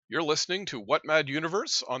You're listening to What Mad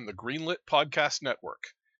Universe on the Greenlit Podcast Network.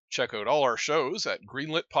 Check out all our shows at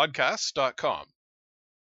greenlitpodcasts.com.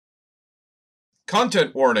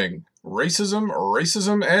 Content warning.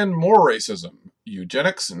 Racism, and more racism.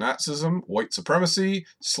 Eugenics, Nazism, white supremacy,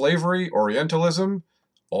 slavery, Orientalism,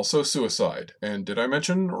 also suicide. And did I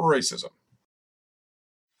mention racism?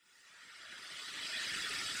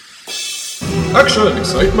 Action,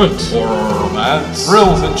 excitement, horror, romance,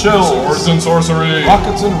 thrills and chills, swords and sorcery,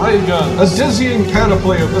 rockets and ray guns, a dizzying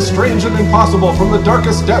panoply of the strange and impossible from the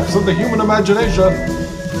darkest depths of the human imagination.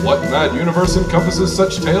 What mad universe encompasses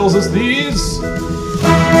such tales as these?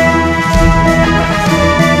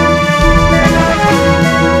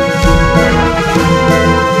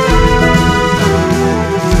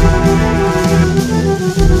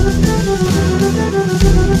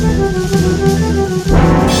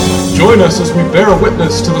 Join us as we bear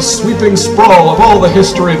witness to the sweeping sprawl of all the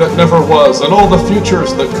history that never was and all the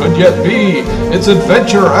futures that could yet be. It's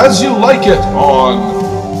adventure as you like it on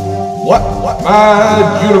What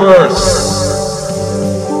Mad Universe?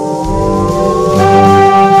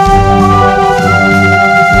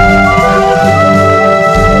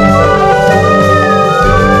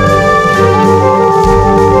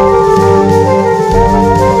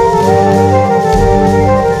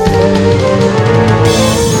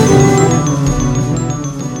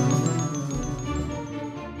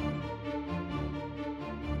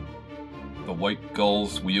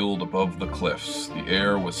 Gulls wheeled above the cliffs, the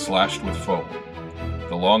air was slashed with foam.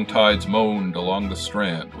 The long tides moaned along the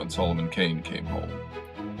strand when Solomon Kane came home.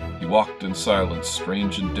 He walked in silence,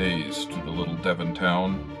 strange and dazed, through the little Devon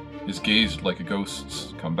town. His gazed like a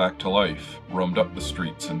ghost's, come back to life, roamed up the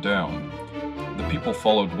streets and down. The people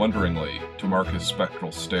followed wonderingly to mark his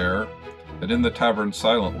spectral stare, and in the tavern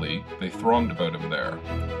silently they thronged about him there.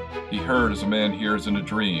 He heard as a man hears in a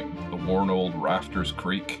dream, the worn old rafters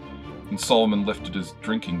creak, and Solomon lifted his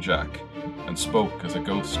drinking jack, and spoke as a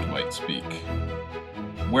ghost might speak.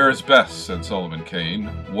 "Where is Bess?" said Solomon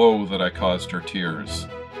Kane. "Woe that I caused her tears.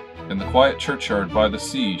 In the quiet churchyard by the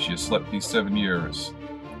sea she has slept these 7 years."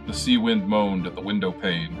 The sea wind moaned at the window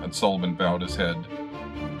pane, and Solomon bowed his head.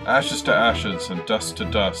 "Ashes to ashes, and dust to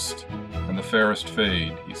dust, and the fairest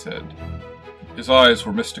fade," he said. His eyes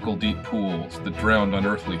were mystical deep pools that drowned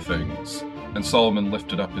unearthly things, and Solomon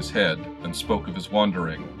lifted up his head, and spoke of his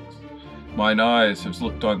wanderings. "Mine eyes have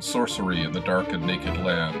looked on sorcery in the dark and naked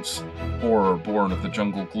lands, horror born of the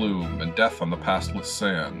jungle gloom, and death on the pastless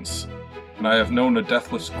sands. And I have known a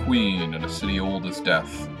deathless queen in a city old as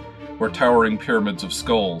death, where towering pyramids of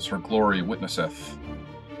skulls her glory witnesseth.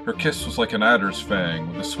 Her kiss was like an adder's fang,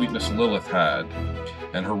 with the sweetness Lilith had,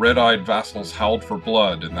 and her red-eyed vassals howled for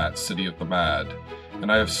blood in that city of the mad. And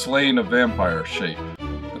I have slain a vampire shape,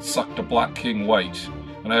 that sucked a black king white,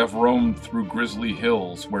 and I have roamed through grisly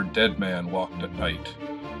hills where dead man walked at night.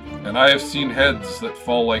 And I have seen heads that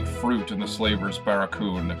fall like fruit in the slaver's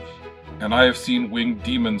barracoon, and I have seen winged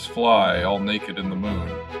demons fly, all naked in the moon.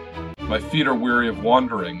 My feet are weary of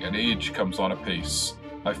wandering, and age comes on apace.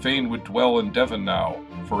 I fain would dwell in Devon now,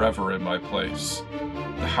 forever in my place."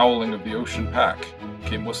 The howling of the ocean pack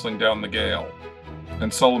came whistling down the gale,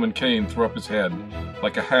 and Solomon Kane threw up his head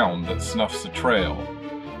like a hound that snuffs a trail.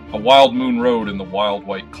 A wild moon rode in the wild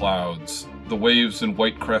white clouds. The waves in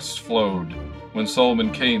white crests flowed, when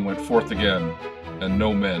Solomon Kane went forth again, and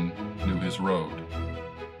no men knew his road.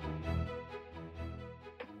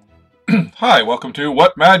 Hi, welcome to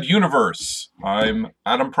What Mad Universe. I'm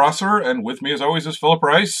Adam Prosser, and with me as always is Philip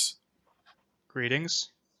Rice.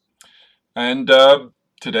 Greetings. And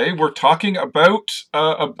today we're talking about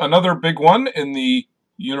another big one in the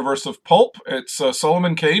universe of pulp. It's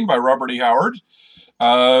Solomon Kane by Robert E. Howard.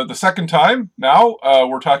 The second time now,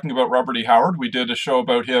 we're talking about Robert E. Howard. We did a show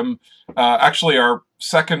about him, actually our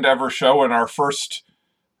second ever show, and our first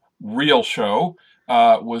real show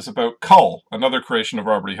was about Kull, another creation of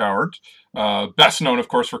Robert E. Howard. Best known, of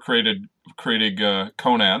course, for creating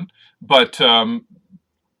Conan. But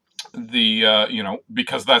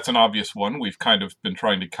because that's an obvious one, we've kind of been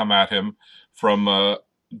trying to come at him from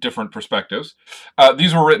different perspectives.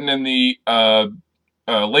 These were written in the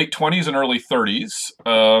late 20s and early 30s,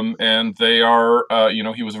 and they are,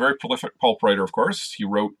 he was a very prolific pulp writer, of course. He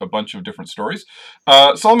wrote a bunch of different stories.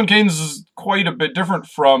 Solomon Kane's is quite a bit different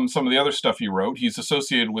from some of the other stuff he wrote. He's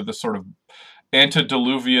associated with this sort of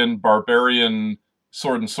antediluvian, barbarian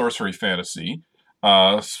sword and sorcery fantasy.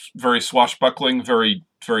 Very swashbuckling, very,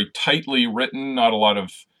 very tightly written, not a lot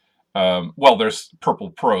of, there's purple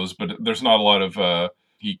prose, but there's not a lot of,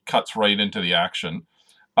 he cuts right into the action.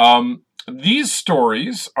 These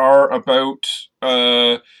stories are about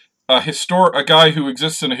a guy who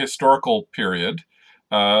exists in a historical period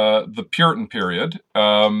the Puritan period,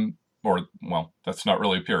 that's not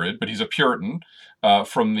really a period, but he's a Puritan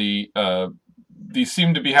from these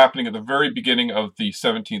seem to be happening at the very beginning of the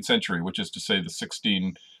 17th century, which is to say the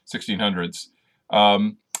 1600s.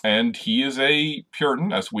 And he is a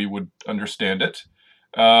Puritan, as we would understand it.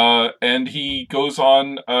 And he goes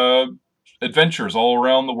on adventures all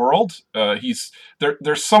around the world.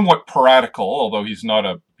 They're somewhat piratical, although he's not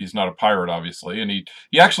a pirate, obviously, and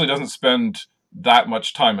he actually doesn't spend that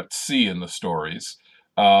much time at sea in the stories.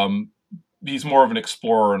 He's more of an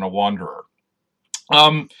explorer and a wanderer.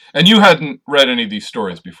 And you hadn't read any of these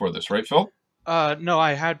stories before this, right, Phil? No,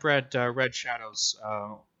 I had read Red Shadows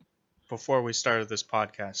before we started this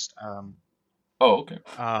podcast. Oh, okay.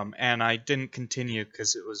 And I didn't continue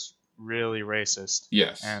because it was really racist.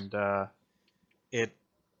 Yes. And it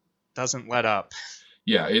doesn't let up.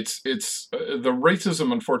 Yeah, it's the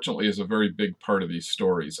racism, unfortunately, is a very big part of these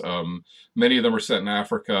stories. Many of them are set in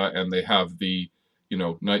Africa, and they have the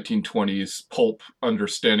 1920s pulp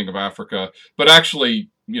understanding of Africa. But actually,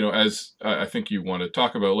 as I think you want to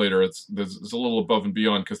talk about later, there's a little above and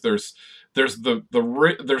beyond, because there's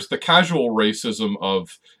the casual racism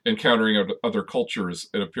of encountering other cultures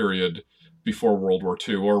in a period before World War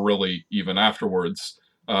II, or really even afterwards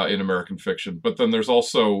in American fiction. But then there's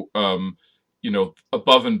also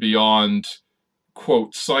above and beyond,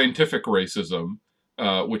 quote, scientific racism,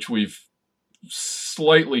 which we've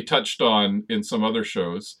slightly touched on in some other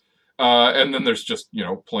shows. And then there's just,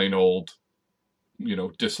 plain old,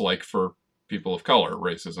 dislike for people of color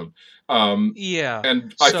racism. Yeah.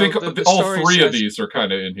 And I think all three of these are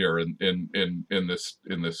kind of in here in this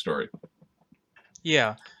story.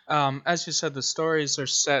 Yeah. As you said, the stories are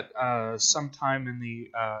set sometime in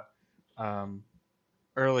the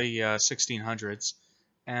early 1600s,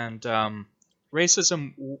 and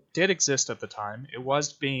racism did exist at the time. It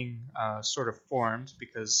was being sort of formed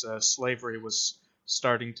because slavery was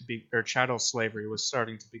starting to be, or chattel slavery was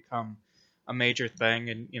starting to become a major thing,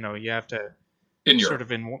 and you have to sort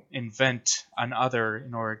of invent an other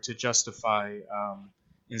in order to justify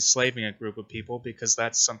enslaving a group of people, because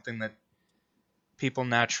that's something that people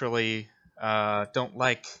naturally don't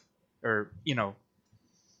like, or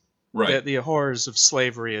right. The horrors of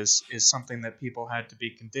slavery is something that people had to be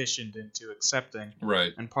conditioned into accepting.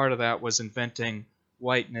 Right. And part of that was inventing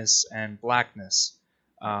whiteness and blackness.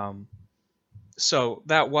 So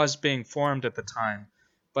that was being formed at the time.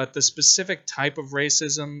 But the specific type of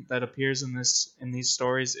racism that appears in these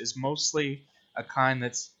stories is mostly a kind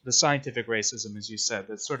that's the scientific racism, as you said,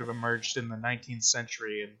 that sort of emerged in the 19th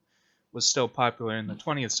century and was still popular in the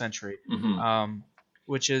 20th century, mm-hmm.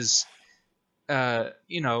 Which is, the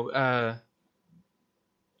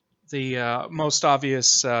most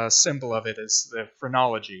obvious symbol of it is the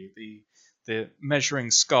phrenology, the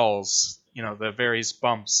measuring skulls. The various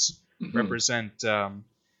bumps mm-hmm. represent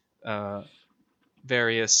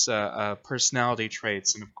various personality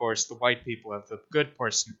traits, and of course the white people have the good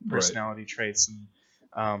personality right. traits,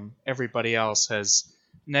 and everybody else has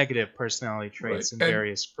negative personality traits right. in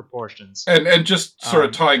various proportions. And just sort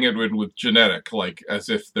of tying it in with genetic, like as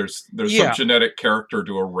if there's some genetic character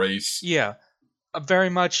to a race. Yeah,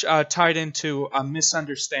 very much tied into a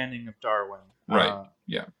misunderstanding of Darwin. Right.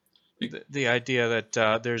 Yeah. The idea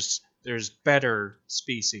that there's better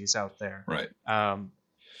species out there. Right.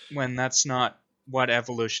 When that's not what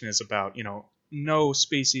evolution is about. No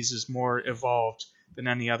species is more evolved than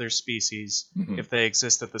any other species mm-hmm. if they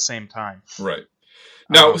exist at the same time. Right.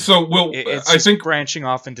 Now, so I think branching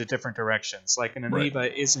off into different directions. Like an amoeba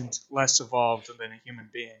right. isn't less evolved than a human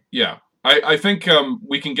being. Yeah. I think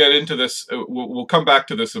we can get into this. We'll come back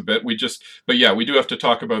to this a bit. We do have to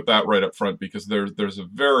talk about that right up front, because there's a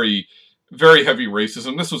very, very heavy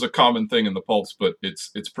racism. This was a common thing in the pulps, but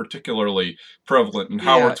it's particularly prevalent in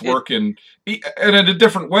Howard's work and in a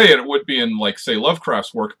different way it would be in, like, say,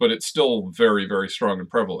 Lovecraft's work, but it's still very, very strong and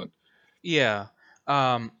prevalent. Yeah.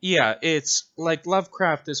 It's like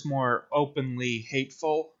Lovecraft is more openly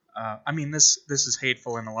hateful. This is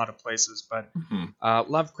hateful in a lot of places, but mm-hmm.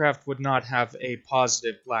 Lovecraft would not have a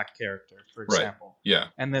positive black character, for example. Right. Yeah.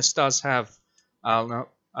 And this does have Nalonga.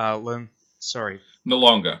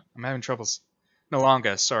 I'm having troubles.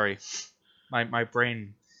 Nalonga, sorry. My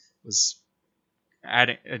brain was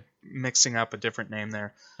mixing up a different name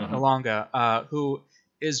there. Uh-huh. Nalonga, who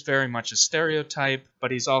is very much a stereotype,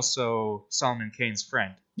 but he's also Solomon Kane's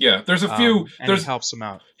friend. Yeah, there's a few. And he helps him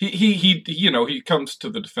out. He comes to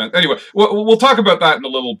the defense. Anyway, we'll talk about that in a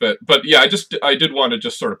little bit. But yeah, I did want to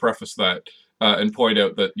just sort of preface that and point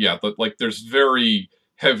out that there's very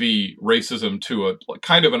heavy racism to a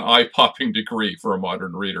kind of an eye-popping degree for a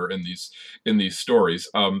modern reader in these stories.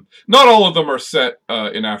 Not all of them are set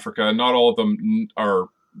in Africa. Not all of them are,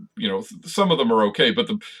 some of them are okay, but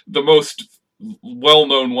the most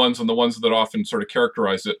well-known ones and the ones that often sort of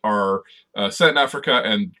characterize it are set in Africa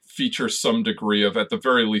and feature some degree of, at the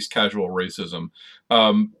very least, casual racism.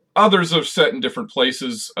 Others are set in different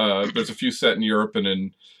places. There's a few set in Europe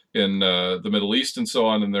and in the Middle East and so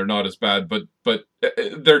on, and they're not as bad, but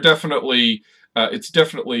they're definitely it's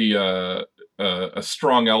definitely a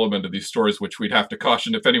strong element of these stories, which we'd have to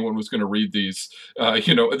caution if anyone was going to read these.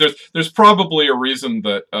 There's probably a reason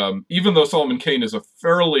that even though Solomon Kane is a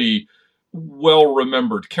fairly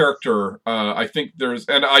well-remembered character, I think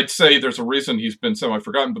I'd say there's a reason he's been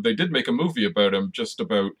semi-forgotten, but they did make a movie about him just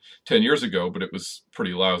about 10 years ago, but it was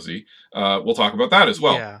pretty lousy. We'll talk about that as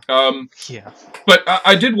well. Yeah. But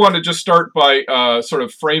I did want to just start by sort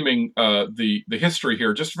of framing the history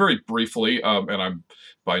here, just very briefly, and I'm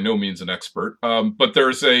by no means an expert, but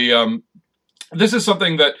there's this is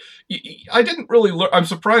something that I didn't really learn. I'm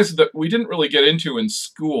surprised that we didn't really get into in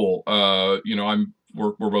school.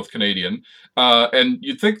 We're both Canadian, and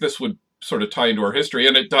you'd think this would sort of tie into our history,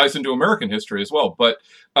 and it ties into American history as well. But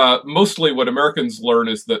mostly what Americans learn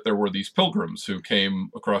is that there were these pilgrims who came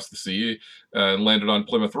across the sea and landed on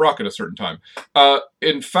Plymouth Rock at a certain time.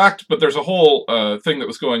 In fact, but there's a whole thing that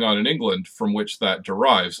was going on in England from which that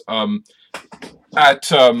derives. Of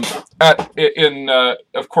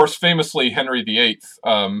course, famously, Henry VIII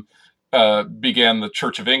began the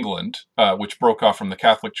Church of England, which broke off from the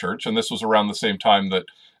Catholic Church, and this was around the same time that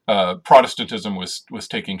Protestantism was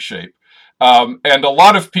taking shape. And a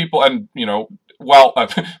lot of people, and my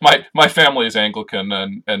family is Anglican,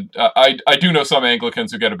 and I do know some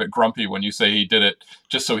Anglicans who get a bit grumpy when you say he did it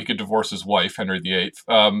just so he could divorce his wife, Henry VIII,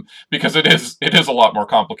 because it is a lot more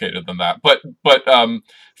complicated than that. But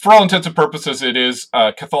for all intents and purposes, it is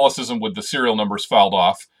Catholicism with the serial numbers filed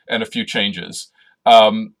off and a few changes.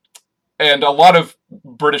 And a lot of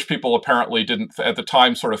British people apparently didn't, at the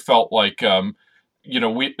time, sort of felt like, the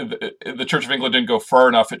Church of England didn't go far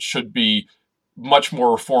enough. It should be much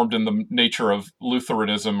more reformed in the nature of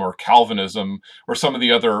Lutheranism or Calvinism or some of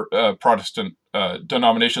the other Protestant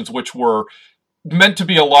denominations, which were meant to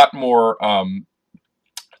be a lot more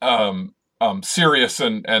serious,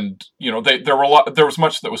 and there was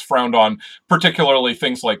much that was frowned on, particularly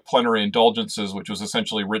things like plenary indulgences, which was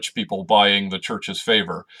essentially rich people buying the church's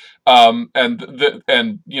favor, it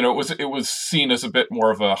was seen as a bit more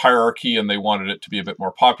of a hierarchy, and they wanted it to be a bit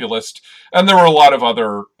more populist, and there were a lot of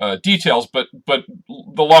other details, but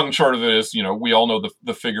the long and short of it is, we all know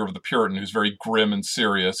the figure of the Puritan, who's very grim and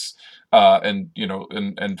serious, and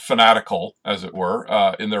fanatical, as it were,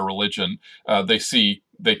 in their religion.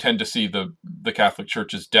 They tend to see the Catholic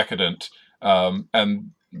Church as decadent,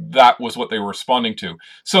 and that was what they were responding to.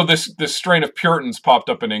 So this strain of Puritans popped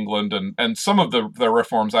up in England, and some of their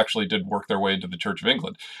reforms actually did work their way into the Church of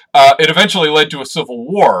England. It eventually led to a civil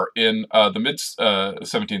war in the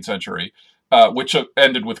mid-17th century, which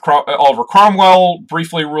ended with Oliver Cromwell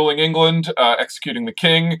briefly ruling England, executing the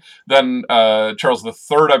king. Then Charles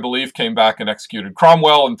III, I believe, came back and executed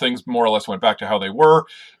Cromwell, and things more or less went back to how they were.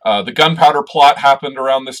 The gunpowder plot happened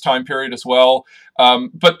around this time period as well.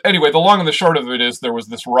 But anyway, the long and the short of it is there was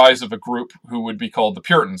this rise of a group who would be called the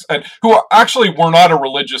Puritans, and who actually were not a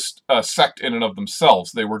religious sect in and of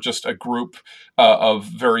themselves. They were just a group of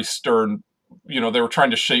very stern, they were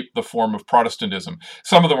trying to shape the form of Protestantism.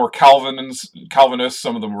 Some of them were Calvinists,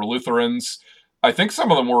 some of them were Lutherans. I think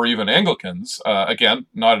some of them were even Anglicans. Again,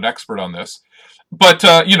 not an expert on this. But,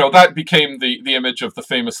 that became the image of the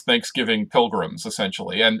famous Thanksgiving pilgrims,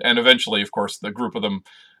 essentially. And eventually, of course, the group of them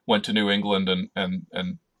went to New England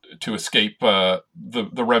and to escape the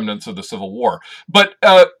remnants of the Civil War. But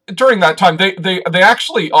during that time, they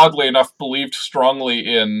actually, oddly enough, believed strongly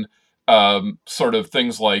in sort of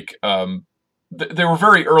things like... they were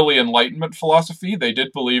very early Enlightenment philosophy. They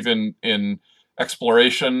did believe in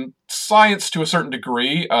exploration, science to a certain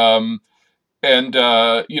degree,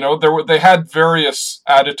 they had various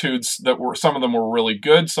attitudes that were, some of them were really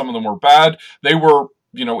good, some of them were bad. They were,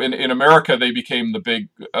 in America, they became the big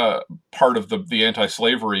part of the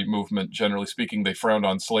anti-slavery movement. Generally speaking, they frowned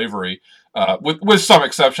on slavery, with some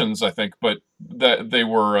exceptions, I think, but they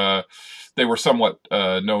were somewhat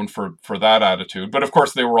known for that attitude. But of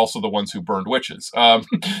course, they were also the ones who burned witches.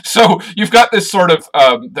 So you've got this sort of,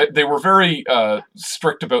 they were very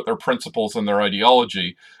strict about their principles and their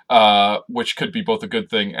ideology, which could be both a good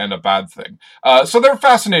thing and a bad thing. So they're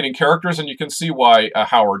fascinating characters, and you can see why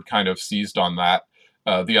Howard kind of seized on that,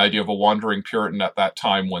 the idea of a wandering Puritan at that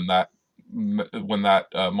time when that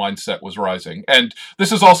mindset was rising. And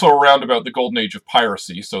this is also around about the golden age of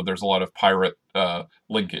piracy, so there's a lot of pirate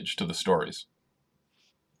linkage to the stories.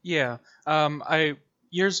 Yeah.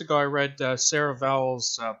 Years ago I read Sarah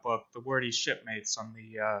Vowell's book, The Wordy Shipmates, on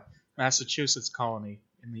the Massachusetts colony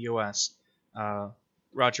in the U.S.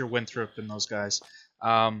 Roger Winthrop and those guys.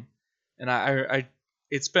 And I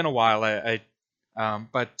it's been a while.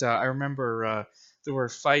 But I remember there were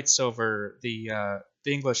fights over the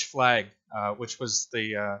English flag, which was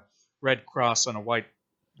the red cross on a white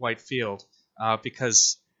field,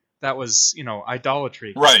 because that was,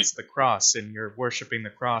 idolatry. 'Cause Right. It's the cross, and you're worshiping the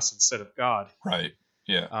cross instead of God. Right.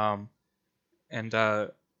 Yeah.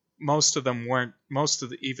 And most of them weren't.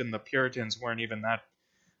 Even the Puritans weren't even that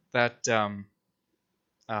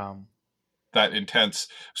That intense.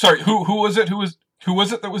 Sorry, who was it? Who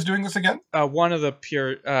was it that was doing this again? one of the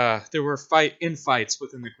there were fights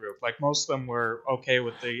within the group. Like, most of them were okay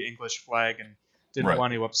with the English flag and didn't Right.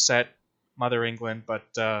 want to upset Mother England,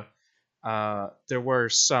 but there were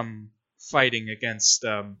some fighting against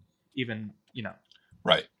even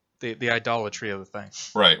Right. the idolatry of the thing.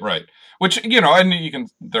 Right. Which,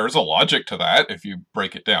 and there's a logic to that if you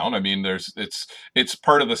break it down. I mean, it's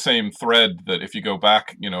part of the same thread that if you go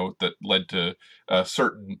back, that led to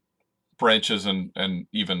certain branches and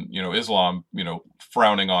even, Islam,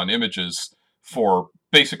 frowning on images for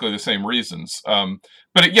basically the same reasons. So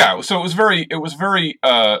it was very,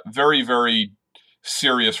 very, very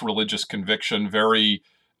serious religious conviction, very,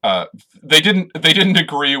 they didn't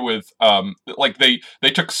agree with,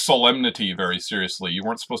 they took solemnity very seriously. You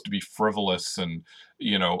weren't supposed to be frivolous and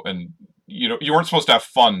you weren't supposed to have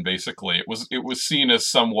fun, basically. It was seen as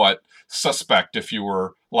somewhat suspect if you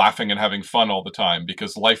were laughing and having fun all the time,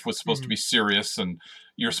 because life was supposed to be serious and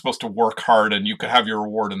you're supposed to work hard and you could have your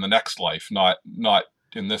reward in the next life, not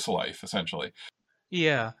in this life, essentially.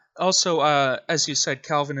 Yeah. Also, as you said,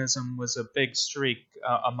 Calvinism was a big streak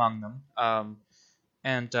among them.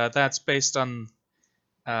 And that's based on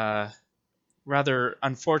rather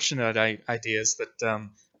unfortunate ideas that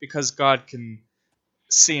because God can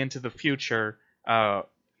see into the future,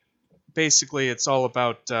 basically it's all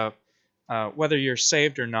about whether you're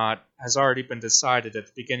saved or not has already been decided at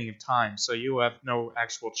the beginning of time, so you have no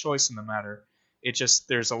actual choice in the matter. It just,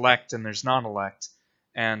 there's elect and there's non-elect,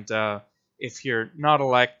 and if you're not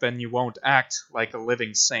elect, then you won't act like a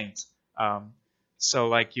living saint. So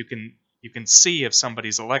like you can see if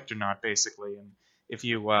somebody's elect or not, basically, and if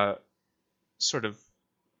you sort of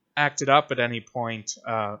acted up at any point,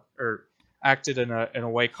 or acted in a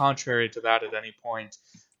way contrary to that at any point,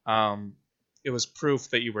 it was proof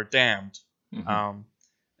that you were damned. Mm-hmm.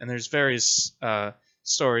 And there's various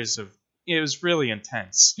stories of, it was really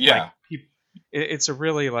intense. Yeah. It's a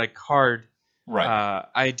really hard right.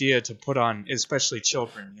 Idea to put on, especially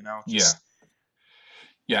children,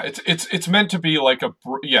 Yeah, it's meant to be like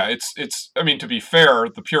it's I mean, to be fair,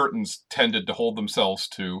 the Puritans tended to hold themselves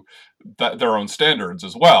to their own standards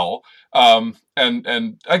as well. And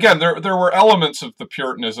again, there were elements of the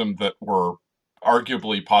Puritanism that were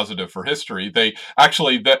arguably positive for history. They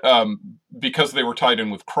actually, because they were tied in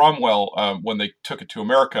with Cromwell, when they took it to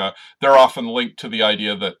America, they're often linked to the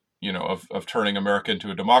idea that, of turning America into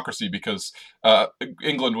a democracy, because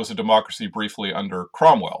England was a democracy briefly under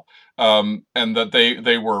Cromwell, and that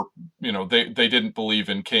they were, they didn't believe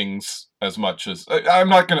in kings as much as, I'm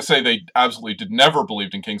not going to say they absolutely never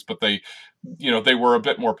believed in kings, but they were a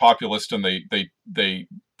bit more populist, and they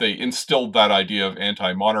instilled that idea of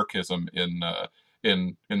anti-monarchism in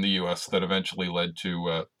the U.S. that eventually led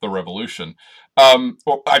to the Revolution.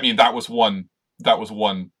 I mean, that was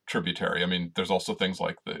one tributary. I mean, there's also things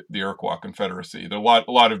like the Iroquois Confederacy. There are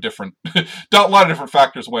a lot of different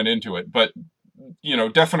factors went into it, but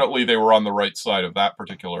definitely they were on the right side of that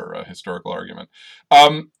particular historical argument.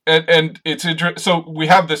 And it's interesting. So we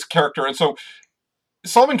have this character, and so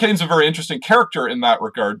Solomon Kane's a very interesting character in that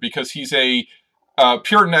regard, because he's a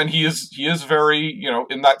Puritan, and he is very,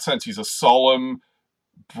 in that sense, he's a solemn,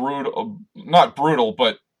 brutal, not brutal,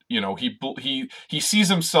 but he sees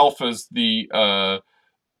himself as the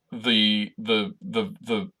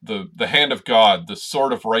hand of God, the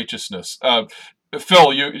sword of righteousness.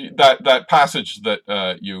 Phil, that passage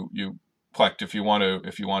that you collect, if you want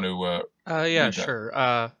to. Yeah,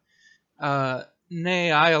 sure.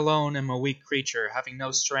 Nay, I alone am a weak creature, having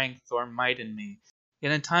no strength or might in me.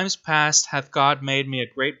 Yet in times past hath God made me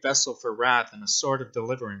a great vessel for wrath and a sword of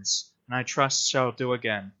deliverance, and I trust shall do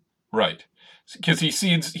again. Right, because he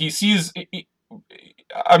sees.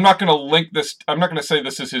 I'm not going to link this. I'm not going to say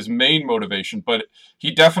this is his main motivation, but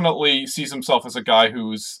he definitely sees himself as a guy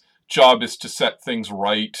whose job is to set things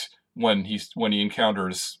right when he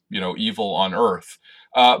encounters, evil on Earth.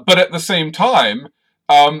 But at the same time,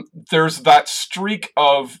 there's that streak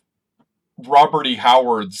of Robert E.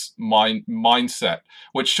 Howard's mindset,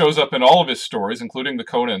 which shows up in all of his stories, including the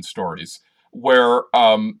Conan stories, where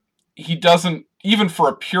he doesn't, even for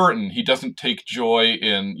a Puritan, he doesn't take joy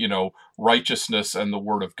in, righteousness and the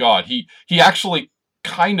Word of God. He actually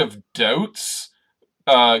kind of doubts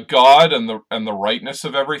God and the rightness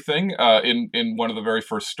of everything. In one of the very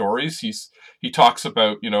first stories, he talks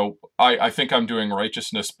about, I think I'm doing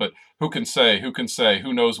righteousness, but who can say?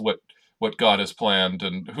 Who knows what God has planned,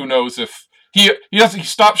 and who knows if he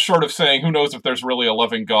stops short of saying who knows if there's really a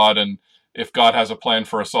loving God and if God has a plan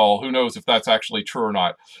for us all. Who knows if that's actually true or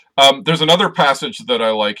not. There's another passage that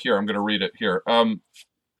I like here. I'm going to read it here.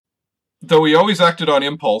 Though he always acted on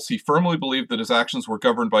impulse, he firmly believed that his actions were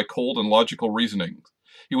governed by cold and logical reasoning.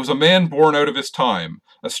 He was a man born out of his time,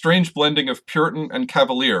 a strange blending of Puritan and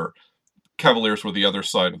Cavalier. Cavaliers were the other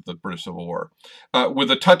side of the British Civil War,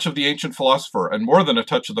 with a touch of the ancient philosopher, and more than a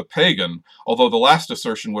touch of the pagan, although the last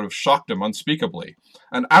assertion would have shocked him unspeakably.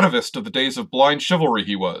 An atavist of the days of blind chivalry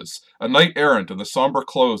he was, a knight-errant in the sombre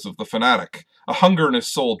clothes of the fanatic. A hunger in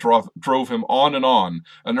his soul drove him on,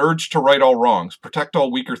 an urge to right all wrongs, protect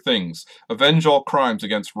all weaker things, avenge all crimes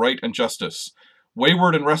against right and justice.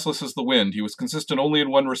 Wayward and restless as the wind, he was consistent only in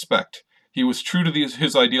one respect. He was true to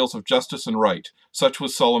his ideals of justice and right. Such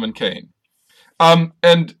was Solomon Kane.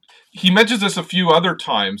 And he mentions this a few other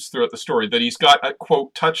times throughout the story, that he's got a,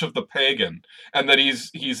 quote, touch of the pagan, and that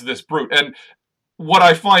he's this brute. And what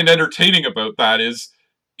I find entertaining about that is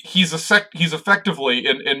he's effectively,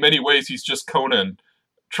 in many ways, he's just Conan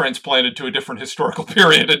transplanted to a different historical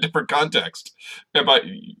period, a different context. But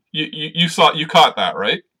you caught that,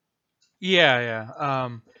 right? Yeah.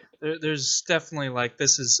 There's definitely, like,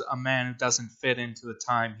 this is a man who doesn't fit into the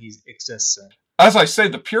time he exists in. As I say,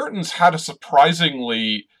 the Puritans had a surprising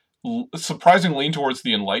lean towards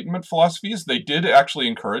the Enlightenment philosophies. They did actually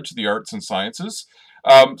encourage the arts and sciences.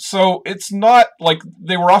 So it's not like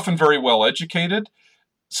they were often very well educated.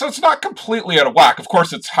 So it's not completely out of whack. Of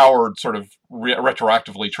course, it's Howard sort of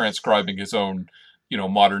retroactively transcribing his own,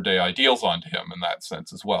 modern day ideals onto him in that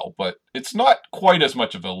sense as well. But it's not quite as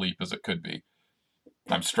much of a leap as it could be.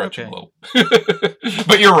 I'm stretching a little.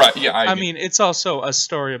 But you're right. Yeah, I mean, it's also a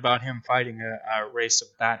story about him fighting a race of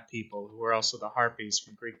bat people who were also the Harpies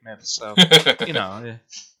from Greek myths. So,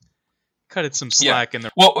 cut it some slack in there.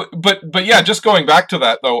 Well, but yeah, just going back to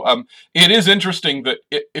that, though, it is interesting that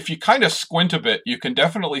if you kind of squint a bit, you can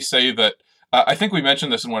definitely say that, I think we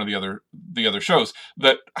mentioned this in one of the other shows,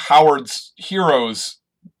 that Howard's heroes,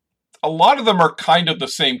 a lot of them are kind of the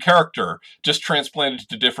same character, just transplanted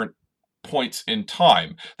to different points in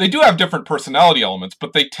time. They do have different personality elements,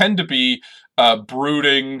 but they tend to be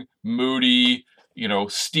brooding, moody,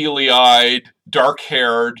 steely-eyed,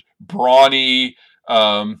 dark-haired, brawny,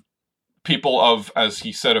 people of, as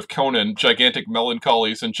he said of Conan, gigantic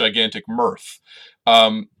melancholies and gigantic mirth.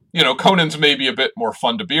 Conan's maybe a bit more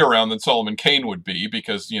fun to be around than Solomon Kane would be,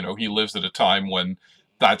 because, he lives at a time when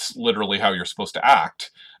that's literally how you're supposed to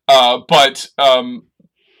act. But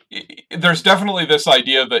there's definitely this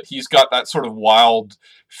idea that he's got that sort of wild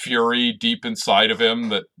fury deep inside of him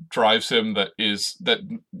that drives him, that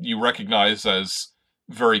you recognize as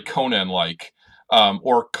very Conan-like,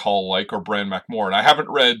 or Kull-like, or Bran Mak Morn. I haven't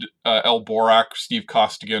read El Borak, Steve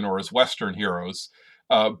Costigan, or his Western heroes,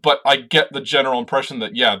 but I get the general impression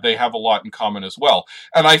that, yeah, they have a lot in common as well.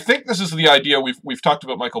 And I think this is the idea, we've talked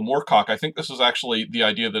about Michael Moorcock. I think this is actually the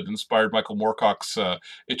idea that inspired Michael Moorcock's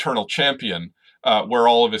Eternal Champion, where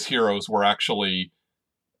all of his heroes were actually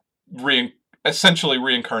essentially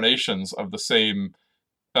reincarnations of the same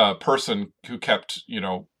person who kept,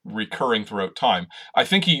 recurring throughout time. I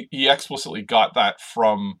think he explicitly got that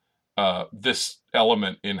from this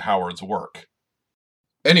element in Howard's work.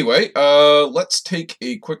 Anyway, let's take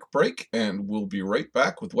a quick break, and we'll be right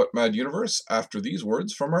back with What Mad Universe after these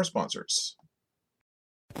words from our sponsors.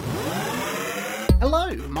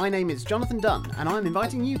 Hello, my name is Jonathan Dunn, and I'm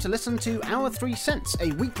inviting you to listen to Our 3 Cents,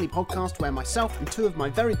 a weekly podcast where myself and 2 of my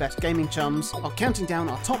very best gaming chums are counting down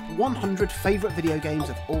our top 100 favourite video games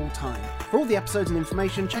of all time. For all the episodes and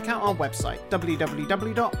information, check out our website,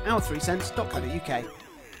 www.our3cents.co.uk.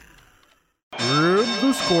 In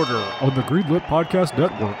this quarter on the Greenlit Podcast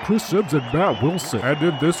Network, Chris Sims and Matt Wilson. And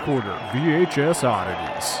in this quarter, VHS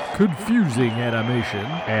oddities, confusing animation,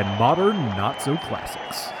 and modern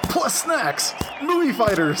not-so-classics. Plus snacks, movie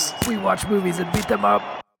fighters. We watch movies and beat them up.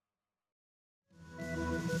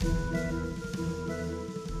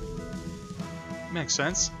 Makes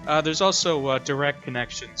sense. There's also direct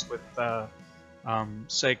connections with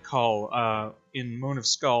say Kull, in Moon of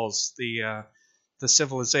Skulls, the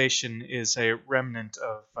civilization is a remnant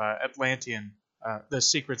of Atlantean. The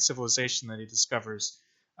secret civilization that he discovers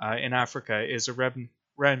in Africa is a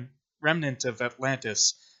remnant of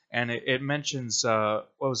Atlantis, and it mentions what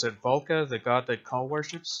was it, Vulca, the god that Kull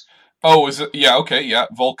worships? Oh, is it? Yeah, okay, yeah,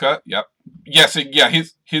 Vulca, yeah. Yes,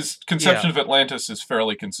 his conception of Atlantis is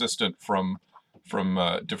fairly consistent from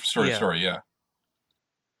different story to story, yeah.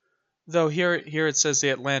 Though here it says the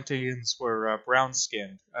Atlanteans were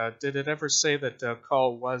brown-skinned. Did it ever say that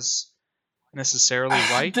Kull was necessarily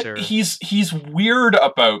white? Or he's weird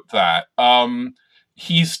about that.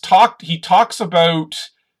 He talks about.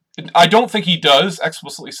 I don't think he does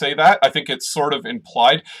explicitly say that. I think it's sort of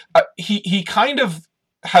implied. He kind of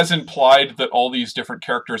has implied that all these different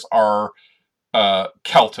characters are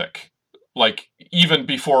Celtic, like even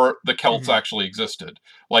before the Celts actually existed.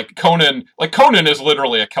 Like Conan is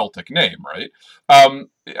literally a Celtic name, right?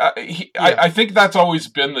 I think that's always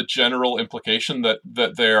been the general implication that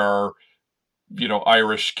they are,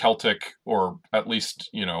 Irish, Celtic, or at least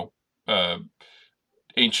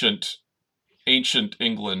ancient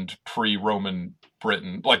England, pre-Roman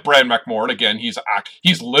Britain. Like Bran MacMorn, again,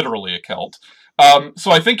 he's literally a Celt.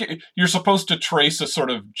 So I think you're supposed to trace a sort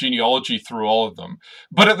of genealogy through all of them.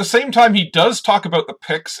 But at the same time, he does talk about the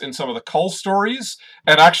Picts in some of the Kull stories,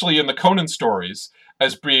 and actually in the Conan stories,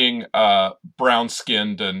 as being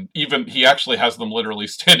brown-skinned, and even he actually has them literally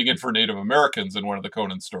standing in for Native Americans in one of the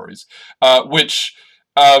Conan stories, which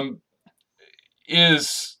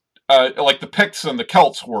is... like the Picts and the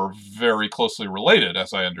Celts were very closely related,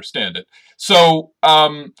 as I understand it. So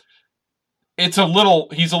he's a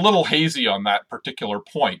little hazy on that particular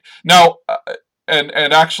point. Now, and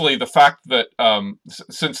actually the fact that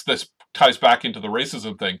since this ties back into the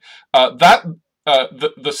racism thing,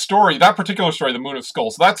 the story, that particular story, the Moon of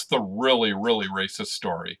Skulls, that's the really, really racist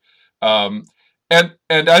story. And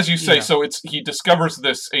as you say, so he discovers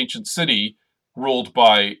this ancient city ruled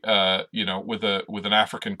by, with an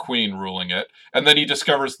African queen ruling it, and then he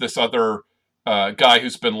discovers this other guy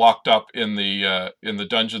who's been locked up in the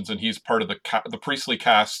dungeons, and he's part of the priestly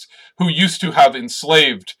caste who used to have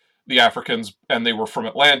enslaved the Africans, and they were from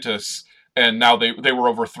Atlantis, and now they were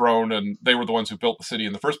overthrown, and they were the ones who built the city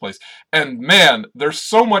in the first place. And man, there's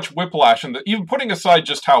so much whiplash, and even putting aside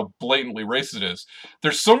just how blatantly racist it is,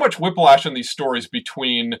 there's so much whiplash in these stories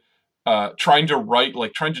between trying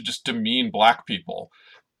to just demean black people,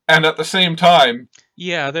 and at the same time,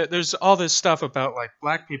 there's all this stuff about like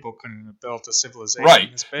black people couldn't have built a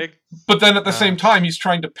civilization this big. But then at the same time, he's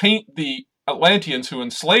trying to paint the Atlanteans who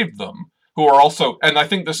enslaved them, who are also, and I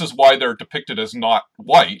think this is why they're depicted as not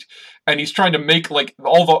white, and he's trying to make like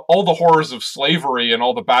all the horrors of slavery and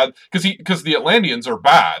all the bad, because the Atlanteans are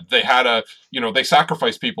bad. They had they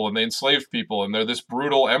sacrificed people and they enslaved people, and they're this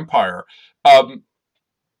brutal empire.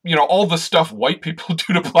 All the stuff white people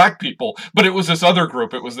do to black people, but it was this other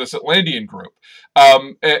group. It was this Atlantean group,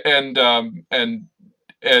 and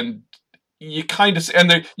you kind of,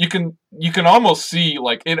 and you can almost see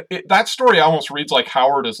like that story almost reads like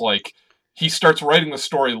Howard is like, he starts writing the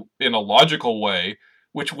story in a logical way,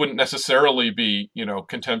 which wouldn't necessarily be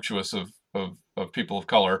contemptuous of people of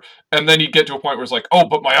color, and then you get to a point where it's like, oh,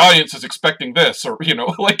 but my audience is expecting this, or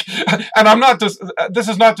like, and I'm not just, this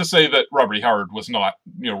is not to say that Robert E. Howard was not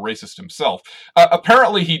racist himself.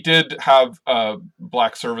 Apparently he did have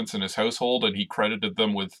black servants in his household, and he credited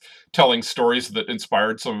them with telling stories that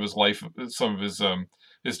inspired some of his life, some of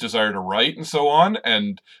his desire to write and so on,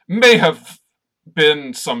 and may have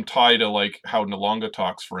been some tie to like how Nalonga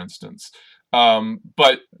talks, for instance.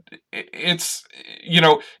 But it's,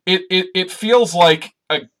 it feels like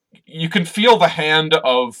you can feel the hand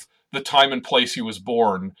of the time and place he was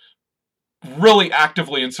born really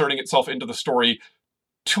actively inserting itself into the story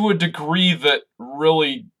to a degree that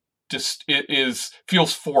really just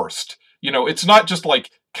feels forced. It's not just like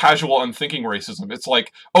casual, unthinking racism. It's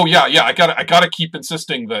like, oh yeah, I gotta keep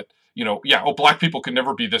insisting that, black people can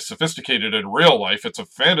never be this sophisticated in real life. It's a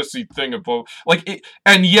fantasy thing about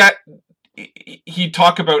and yet he'd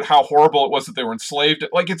talk about how horrible it was that they were enslaved.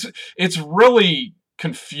 Like it's really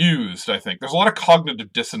confused. I think there's a lot of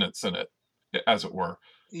cognitive dissonance in it, as it were.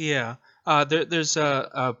 Yeah. There's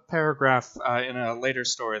a paragraph in a later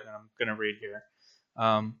story that I'm going to read here.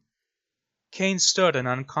 Cain stood an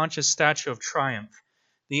unconscious statue of triumph.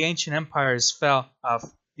 The ancient empires fall.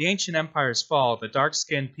 The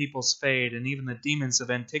dark-skinned peoples fade, and even the demons of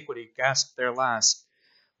antiquity gasp their last.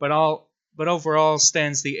 But over all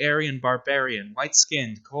stands the Aryan barbarian,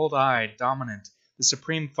 white-skinned, cold-eyed, dominant, the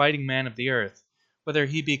supreme fighting man of the earth. Whether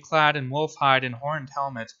he be clad in wolf hide and horned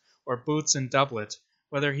helmet, or boots and doublet,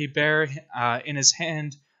 whether he bear in his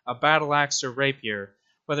hand a battle axe or rapier,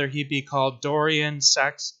 whether he be called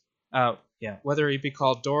whether he be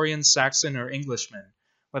called Dorian, Saxon, or Englishman,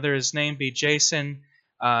 whether his name be Jason,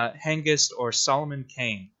 Hengist, or Solomon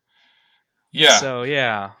Kane. Yeah. So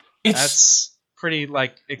yeah, that's pretty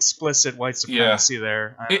like explicit white supremacy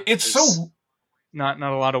there. It's so not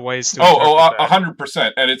a lot of ways to.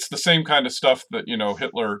 100%, and it's the same kind of stuff that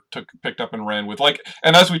Hitler picked up and ran with. Like,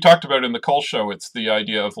 and as we talked about in the Kull show, it's the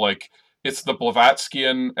idea of like it's the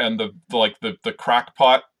Blavatskyan and the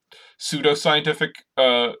crackpot pseudoscientific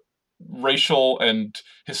racial and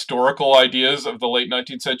historical ideas of the late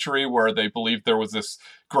 19th century, where they believed there was this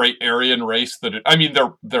great Aryan race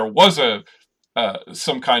there was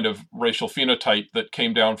some kind of racial phenotype that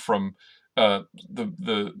came down from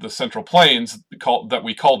the Central Plains that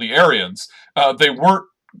we call the Aryans. They weren't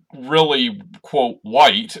really, quote,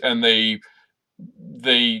 white, and they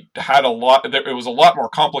had a lot. It was a lot more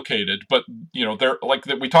complicated. But they're like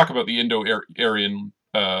we talk about the Indo-Aryan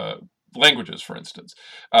languages, for instance.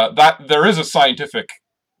 That there is a scientific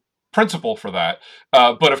principle for that,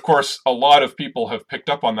 but of course a lot of people have picked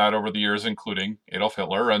up on that over the years, including Adolf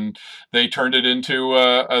Hitler, and they turned it into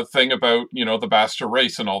a thing about the Basta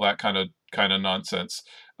race and all that kind of nonsense.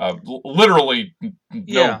 Literally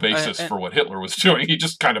no basis for what Hitler was doing. He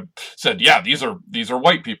just kind of said, yeah, these are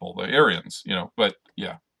white people, the Aryans, but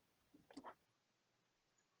yeah.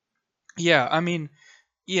 Yeah, I mean,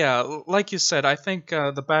 yeah, like you said, I think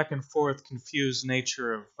the back and forth confused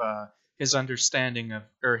nature of his understanding of,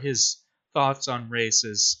 or his thoughts on race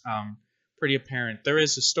is pretty apparent. There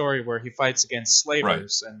is a story where he fights against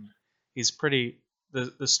slavers, and he's pretty,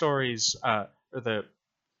 the stories, or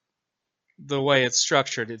the way it's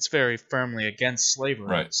structured, it's very firmly against slavery.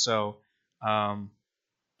 Right. So, I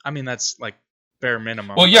mean, that's like bare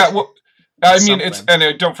minimum. Well, yeah, I mean, it's,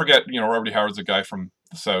 and don't forget, Robert E. Howard's a guy from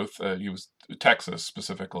the South. He was Texas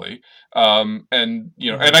specifically. And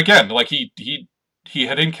again, like he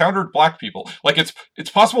had encountered black people. Like it's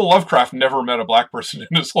possible Lovecraft never met a black person in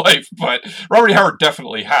his life, but Robert E. Howard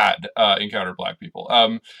definitely had encountered black people.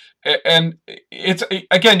 And it's,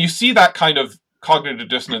 again, you see that kind of cognitive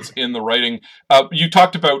dissonance in the writing. You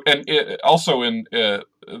talked about, and also in the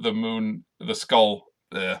Skull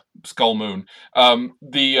Moon,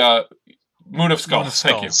 the Moon of Skulls.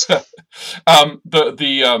 Thank you.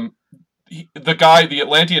 The guy, the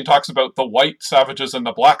Atlantean, talks about the white savages and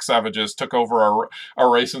the black savages took over our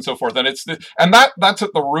race and so forth, and that's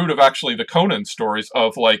at the root of actually the Conan stories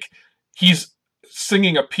of like he's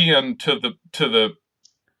singing a paean to the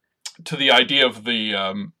idea of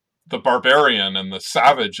the barbarian and the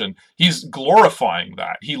savage, and he's glorifying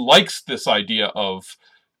that. He likes this idea of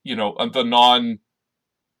the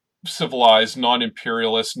non-civilized,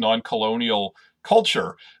 non-imperialist, non-colonial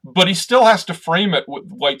culture, but he still has to frame it with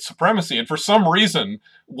white supremacy. And for some reason,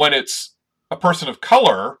 when it's a person of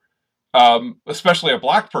color, especially a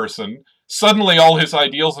black person, suddenly all his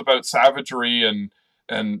ideals about savagery and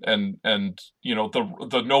the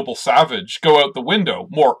noble savage go out the window,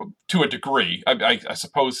 more to a degree. I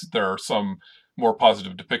suppose there are some more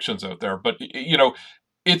positive depictions out there, but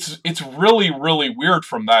it's really, really weird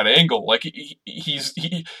from that angle. Like he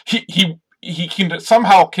can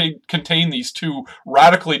somehow contain these two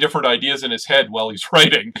radically different ideas in his head while he's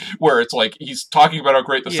writing, where it's like he's talking about how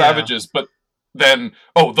great the savages, but then,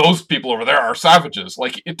 those people over there are savages.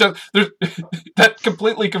 Like it does, that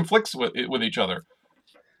completely conflicts with each other.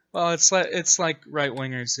 Well, it's like right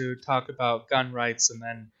wingers who talk about gun rights and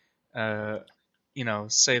then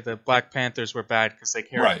say the Black Panthers were bad because they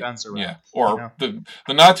carried guns around. Yeah, or the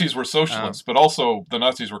Nazis were socialists, but also the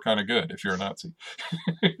Nazis were kind of good if you're a Nazi.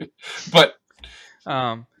 But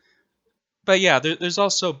yeah, there's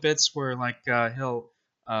also bits where like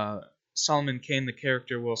Solomon Kane, the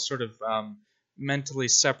character, will sort of mentally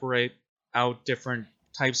separate out different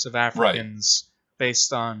types of Africans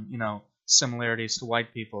based on similarities to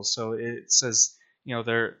white people. So it says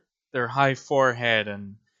their high forehead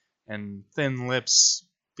and thin lips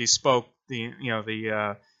bespoke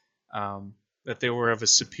that they were of a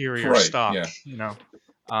superior stock. Yeah.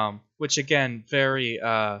 Which again, very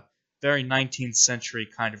 19th century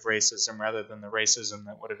kind of racism rather than the racism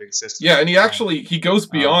that would have existed. Yeah, and he goes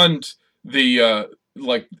beyond the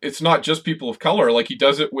it's not just people of color. Like he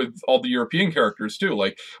does it with all the European characters too.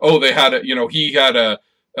 Like they had he had a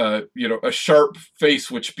sharp face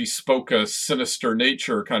which bespoke a sinister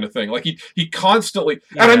nature kind of thing. Like he constantly,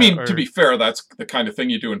 and I mean, to be fair, that's the kind of thing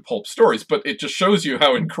you do in pulp stories, but it just shows you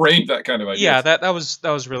how ingrained that kind of idea. Yeah, that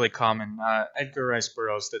was really common. Edgar Rice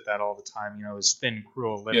Burroughs did that all the time. His thin,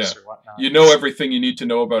 cruel lips or whatnot. You know everything you need to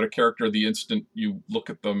know about a character the instant you look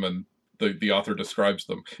at them, and the author describes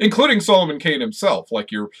them, including Solomon Kane himself. Like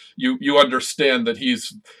you understand that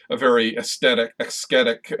he's a very ascetic,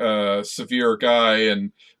 severe guy,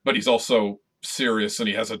 but he's also serious, and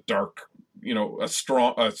he has a dark, a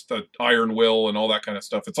strong, iron will, and all that kind of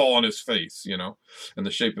stuff. It's all on his face, and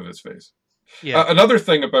the shape of his face. Yeah. Another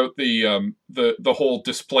thing about the whole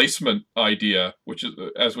displacement idea, which is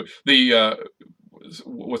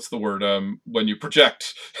what's the word, when you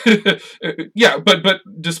project, yeah, but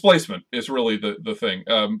displacement is really the thing,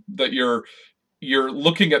 that you're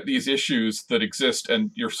looking at these issues that exist,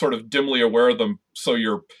 and you're sort of dimly aware of them, so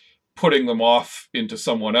you're putting them off into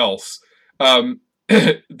someone else.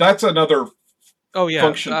 That's another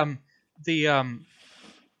function.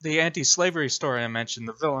 The anti-slavery story I mentioned,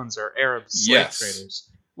 the villains are Arab slave traders,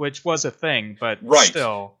 which was a thing, but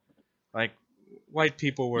still, like, white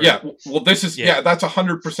people were... Yeah, well, this is... Yeah, that's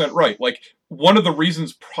 100% right. Like, one of the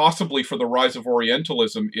reasons possibly for the rise of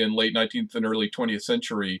Orientalism in late 19th and early 20th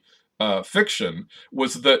century fiction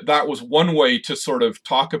was that was one way to sort of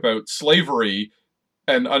talk about slavery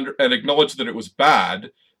and acknowledge that it was bad,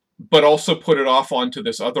 but also put it off onto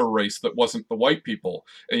this other race that wasn't the white people.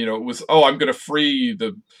 And, it was, I'm going to free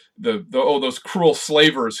those cruel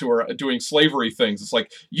slavers who are doing slavery things. It's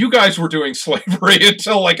like, you guys were doing slavery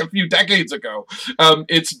until like a few decades ago.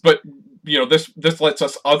 This lets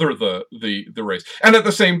us other the race. And at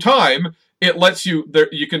the same time, it lets you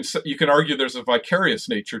can argue there's a vicarious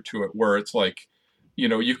nature to it, where it's like,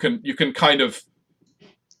 you can kind of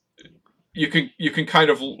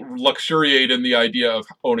luxuriate in the idea of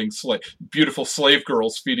owning beautiful slave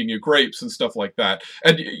girls feeding you grapes and stuff like that.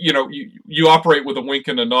 And, you operate with a wink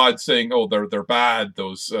and a nod saying, oh, they're bad,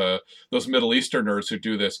 those Middle Easterners who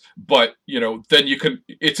do this. But, then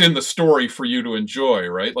it's in the story for you to enjoy,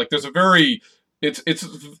 right? Like there's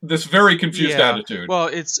it's this very confused attitude. Well,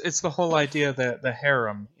 it's the whole idea that the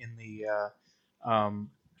harem in the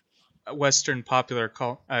Western popular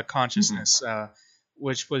consciousness,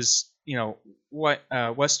 which was, what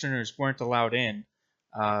Westerners weren't allowed in,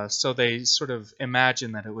 so they sort of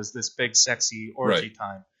imagined that it was this big sexy orgy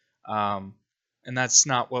time, and that's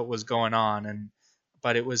not what was going on.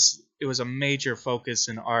 But it was a major focus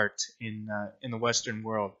in art in the Western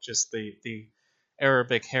world. Just the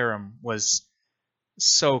Arabic harem was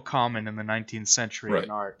so common in the 19th century in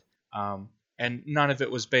art, and none of it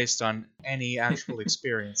was based on any actual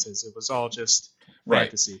experiences. It was all just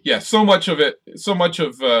fantasy. Yeah, so much of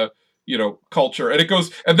culture, and it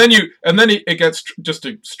goes, and then it gets just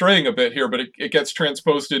straying a bit here, but it gets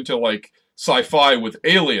transposed into like sci-fi with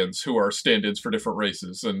aliens who are stand-ins for different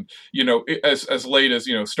races, and as late as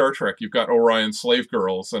Star Trek, you've got Orion slave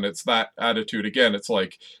girls, and it's that attitude again. It's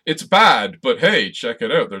like, it's bad, but hey, check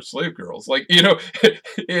it out, they're slave girls. Like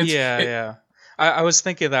I was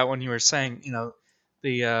thinking of that when you were saying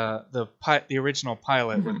the original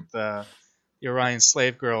pilot with the Orion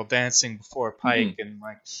slave girl dancing before Pike, and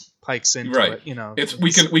like Pike's into it. It's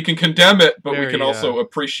we can condemn it, but we can also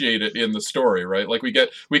appreciate it in the story, right? Like we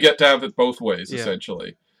get to have it both ways,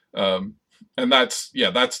 essentially. And that's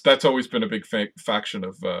always been a big function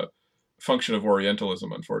of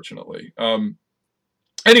Orientalism, unfortunately.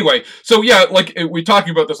 Anyway, so like we're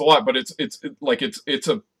talking about this a lot, but it's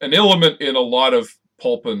an element in a lot of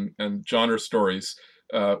pulp and genre stories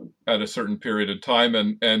at a certain period of time,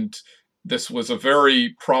 and this was a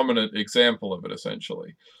very prominent example of it,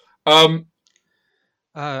 essentially. So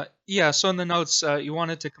in the notes, you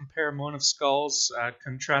wanted to compare Moon of Skulls,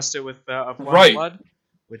 contrast it with Of One Blood,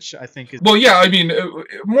 which I think is... Well, yeah, I mean,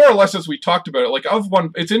 more or less as we talked about it, like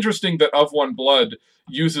it's interesting that Of One Blood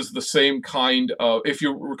uses the same kind of... If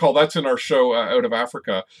you recall, that's in our show Out of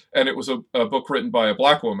Africa, and it was a book written by a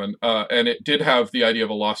black woman, and it did have the idea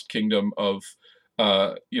of a lost kingdom of...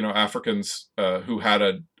 Africans who had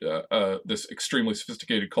this extremely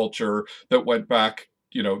sophisticated culture that went back,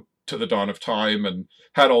 to the dawn of time, and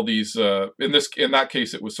had all these. In that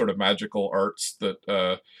case, it was sort of magical arts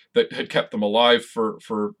that had kept them alive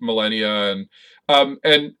for millennia,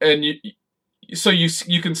 so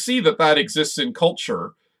you can see that exists in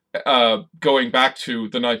culture going back to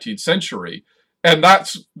the 19th century, and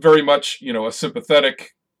that's very much a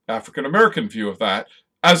sympathetic African American view of that,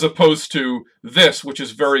 as opposed to this, which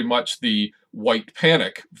is very much the white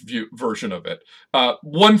panic version of it.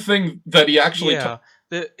 One thing that he actually...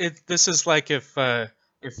 this is like if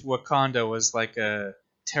Wakanda was like a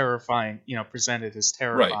terrifying, presented as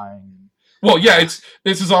terrifying. Right. Well, yeah,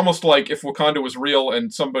 this is almost like if Wakanda was real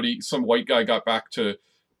and some white guy got back to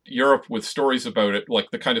Europe with stories about it, like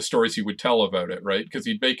the kind of stories he would tell about it, right? Because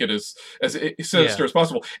he'd make it as sinister as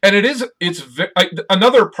possible. And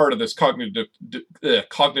another part of this cognitive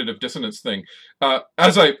dissonance thing.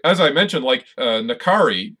 As I mentioned, like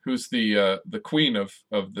Nakari, who's the queen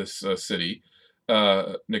of this city,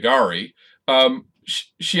 Nagari.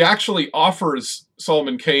 She actually offers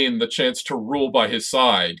Solomon Kane the chance to rule by his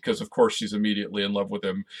side, because of course she's immediately in love with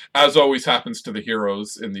him, as always happens to the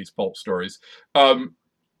heroes in these pulp stories.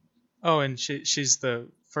 And she's the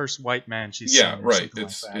first white man she's seen. Yeah, right.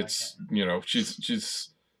 It's she's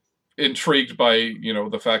intrigued by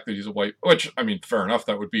the fact that he's a white, which I mean, fair enough.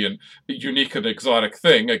 That would be a unique and exotic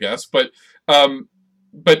thing, I guess. But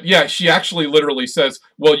yeah, she actually literally says,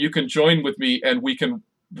 "Well, you can join with me, and we can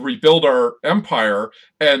rebuild our empire,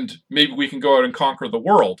 and maybe we can go out and conquer the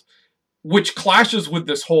world," which clashes with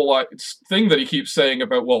this whole thing that he keeps saying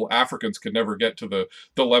about, well, Africans could never get to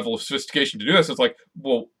the level of sophistication to do this. It's like,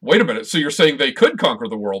 well, wait a minute. So you're saying they could conquer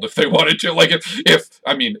the world if they wanted to? Like,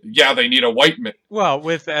 they need a white man. Well,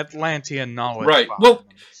 with Atlantean knowledge. Right. Well,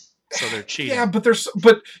 so they're cheating. Yeah,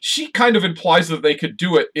 but she kind of implies that they could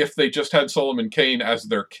do it if they just had Solomon Kane as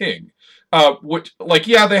their king. They have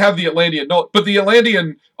the Atlantean knowledge, but the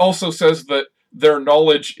Atlantean also says that their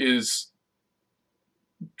knowledge is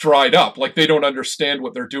dried up, like they don't understand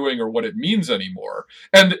what they're doing or what it means anymore.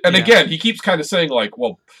 And again, he keeps kind of saying like,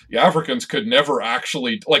 well, the Africans could never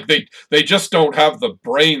actually, like they just don't have the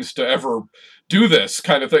brains to ever do this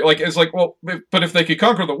kind of thing. Like, it's like, well, but if they could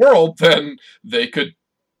conquer the world, then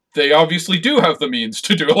they obviously do have the means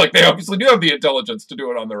to do it. Like, they obviously do have the intelligence to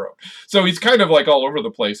do it on their own. So he's kind of like all over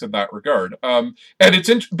the place in that regard. But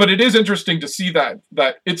it is interesting to see that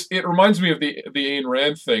it reminds me of the Ayn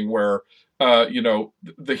Rand thing where,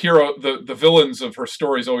 the hero, the villains of her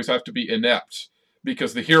stories always have to be inept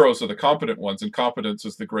because the heroes are the competent ones, and competence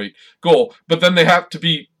is the great goal. But then they have to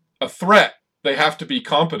be a threat. They have to be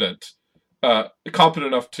competent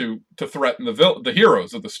enough to threaten the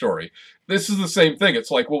heroes of the story. This is the same thing. It's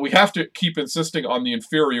like, well, we have to keep insisting on the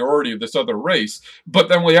inferiority of this other race, but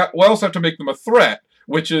then we also have to make them a threat,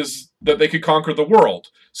 which is that they could conquer the world.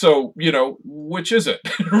 So, which is it,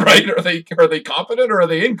 right? Are they competent or are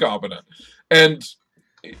they incompetent? And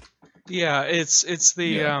yeah, it's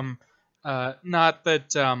the not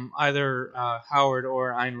that either Howard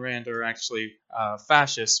or Ayn Rand are actually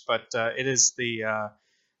fascists, but it is the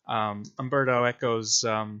Umberto Eco's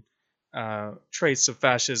traits of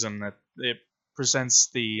fascism that it presents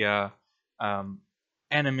the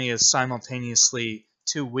enemy as simultaneously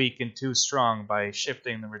too weak and too strong by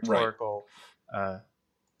shifting the rhetorical,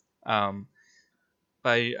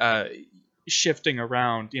 by shifting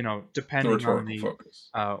around, depending on the focus.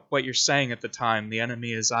 What you're saying at the time. The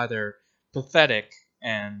enemy is either pathetic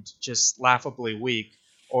and just laughably weak,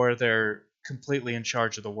 or they're completely in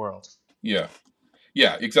charge of the world. Yeah.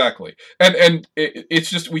 Yeah, exactly. And it's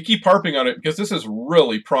just, we keep harping on it because this is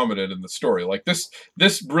really prominent in the story. Like this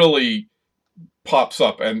really pops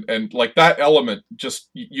up, and like that element, just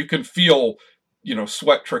you can feel,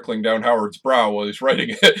 sweat trickling down Howard's brow while he's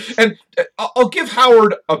writing it. And I'll give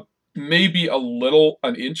Howard maybe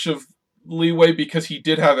an inch of leeway because he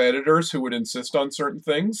did have editors who would insist on certain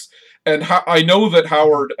things. And I know that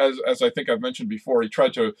Howard, as I think I've mentioned before, he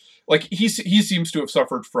tried to, like, he seems to have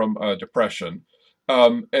suffered from depression.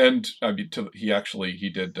 And I mean, he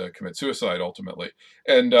did commit suicide ultimately.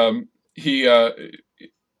 And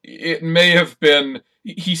it may have been,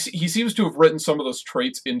 he seems to have written some of those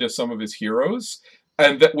traits into some of his heroes,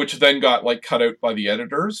 and which then got like cut out by the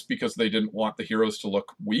editors because they didn't want the heroes to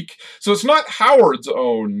look weak. So it's not Howard's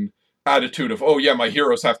own attitude of, oh yeah, my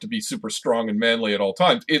heroes have to be super strong and manly at all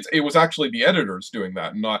times. It was actually the editors doing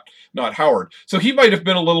that, not Howard. So he might have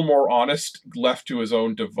been a little more honest, left to his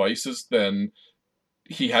own devices than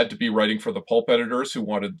he had to be writing for the pulp editors who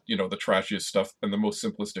wanted, the trashiest stuff and the most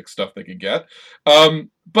simplistic stuff they could get.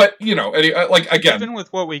 But, again, even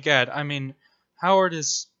with what we get, I mean, Howard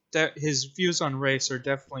his views on race are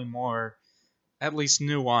definitely more, at least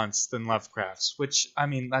nuanced than Lovecraft's, which, I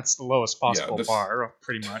mean, that's the lowest possible bar,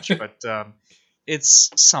 pretty much, but it's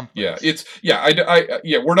something. Yeah,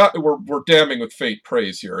 we're damning with faint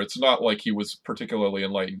praise here. It's not like he was a particularly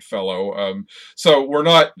enlightened fellow. So we're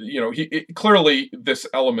not, clearly this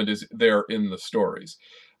element is there in the stories.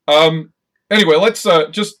 Anyway, let's we're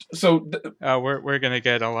going to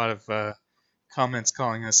get a lot of comments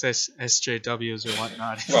calling us SJWs or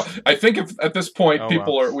whatnot. Well, I think if at this point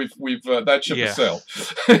we've that ship has sailed.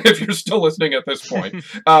 If you're still listening at this point,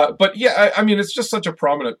 but yeah, I mean, it's just such a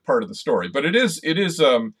prominent part of the story. But it is, it's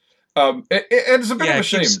a bit of a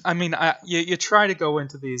shame. I mean, you try to go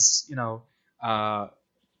into these,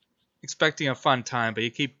 expecting a fun time, but you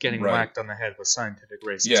keep getting Right. whacked on the head with scientific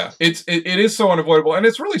racism. Yeah, it is so unavoidable, and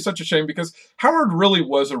it's really such a shame because Howard really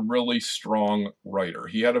was a really strong writer.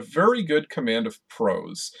 He had a very good command of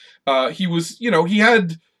prose. He was, he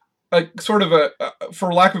had a sort of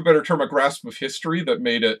for lack of a better term, a grasp of history that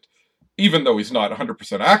made it, even though he's not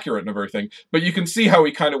 100% accurate in everything, but you can see how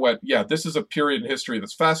he kind of went, yeah, this is a period in history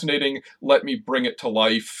that's fascinating. Let me bring it to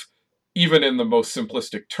life, even in the most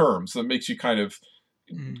simplistic terms. That makes you kind of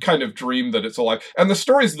dream that it's alive. And the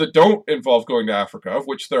stories that don't involve going to Africa, of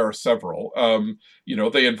which there are several,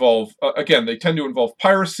 they involve, again, they tend to involve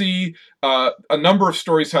piracy. A number of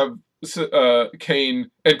stories have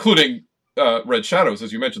Kane, including Red Shadows,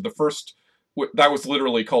 as you mentioned. The first, that was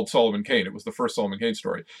literally called Solomon Kane. It was the first Solomon Kane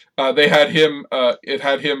story. They had him, it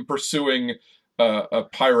had him pursuing a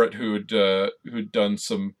pirate who'd done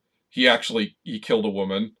some, he killed a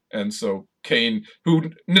woman. And so Kane, who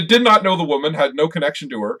did not know the woman, had no connection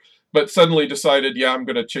to her, but suddenly decided, yeah, I'm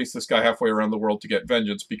going to chase this guy halfway around the world to get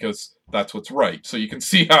vengeance because that's what's right. So you can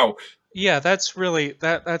see how... Yeah, that's really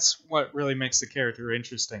that's what really makes the character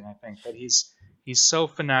interesting, I think. That he's so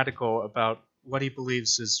fanatical about what he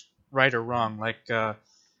believes is right or wrong. Like the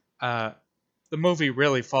movie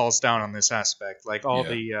really falls down on this aspect. Like all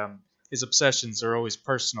the his obsessions are always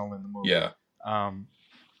personal in the movie. Yeah.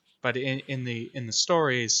 But in the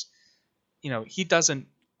stories, he doesn't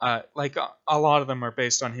like a lot of them are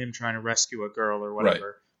based on him trying to rescue a girl or whatever.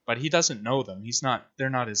 Right. But he doesn't know them. They're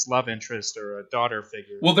not his love interest or a daughter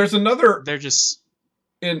figure. Well, there's another. They're just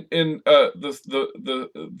in the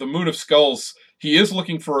Moon of Skulls. He is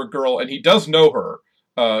looking for a girl, and he does know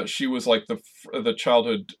her. She was like the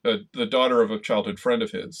childhood, the daughter of a childhood friend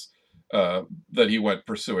of his that he went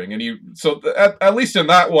pursuing, and at least in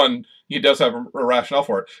that one, he does have a rationale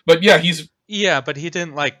for it. But yeah, but he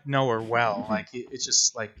didn't know her well. Like it's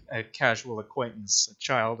just like a casual acquaintance, a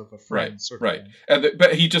child of a friend, sort of thing.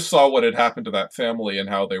 But he just saw what had happened to that family and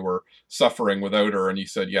how they were suffering without her, and he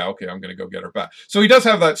said, "Yeah, okay, I'm going to go get her back." So he does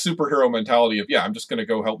have that superhero mentality of, "Yeah, I'm just going to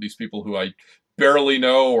go help these people who I barely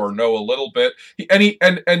know or know a little bit."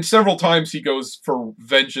 And several times he goes for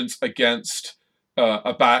vengeance against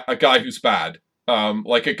a guy who's bad,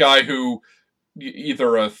 like a guy who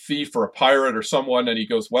either a thief or a pirate or someone, and he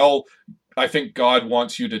goes, "Well, I think God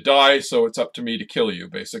wants you to die, so it's up to me to kill you,"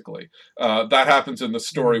 basically. That happens in the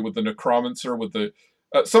story with the necromancer,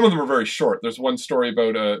 some of them are very short. There's one story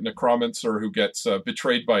about a necromancer who gets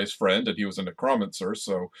betrayed by his friend, and he was a necromancer,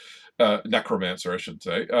 necromancer, I should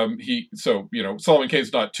say. Solomon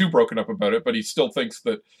Kane's not too broken up about it, but he still thinks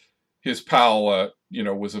that his pal,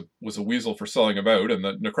 was a weasel for selling him out, and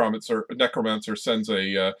the necromancer sends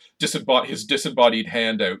his disembodied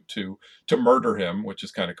hand out to murder him, which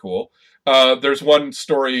is kind of cool. There's one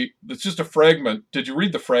story that's just a fragment. Did you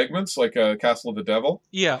read the fragments, like Castle of the Devil?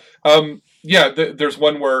 Yeah. There's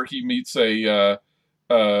one where he meets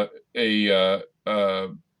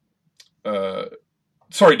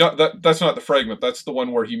sorry, that's not the fragment. That's the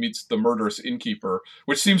one where he meets the murderous innkeeper,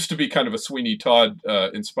 which seems to be kind of a Sweeney Todd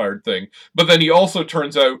inspired thing. But then he also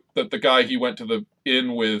turns out that the guy he went to the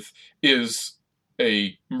inn with is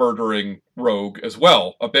a murdering rogue as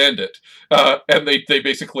well, a bandit. And they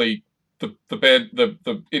basically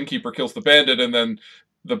the innkeeper kills the bandit, and then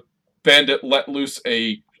the bandit let loose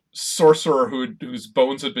a sorcerer whose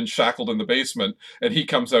bones had been shackled in the basement, and he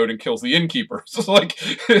comes out and kills the innkeeper. So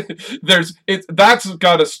that's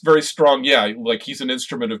got a very strong, like he's an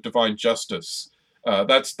instrument of divine justice.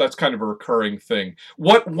 That's kind of a recurring thing.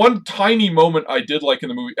 One tiny moment I did like in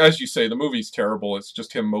the movie, as you say, the movie's terrible. It's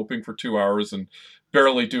just him moping for 2 hours and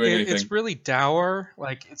barely doing anything. It's really dour.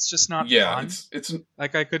 Like it's just not fun. It's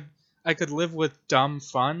like I could live with dumb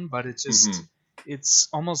fun, but it's just it's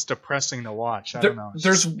almost depressing to watch. I don't know.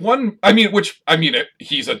 There's one,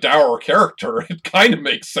 he's a dour character. It kind of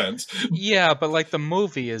makes sense. Yeah, but like the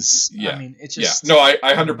movie is, it's just... Yeah, no, I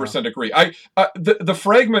 100% agree. The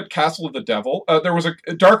fragment Castle of the Devil, there was a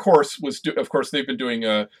Dark Horse of course, they've been doing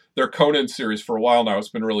their Conan series for a while now. It's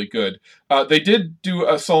been really good. They did do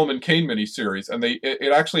a Solomon Kane miniseries, and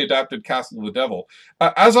it actually adapted Castle of the Devil.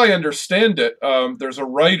 As I understand it, there's a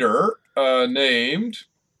writer named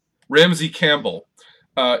Ramsey Campbell,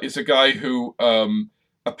 is a guy who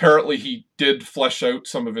apparently he did flesh out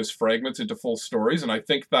some of his fragments into full stories, and I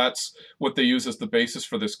think that's what they use as the basis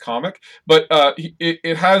for this comic. But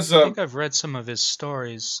it has... I think I've read some of his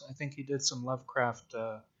stories. I think he did some Lovecraft...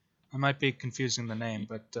 I might be confusing the name,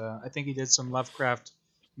 but I think he did some Lovecraft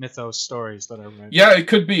mythos stories that I read. Yeah, it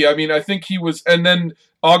could be. I think he was... And then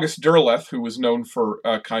August Derleth, who was known for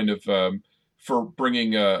for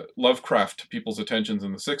bringing Lovecraft to people's attentions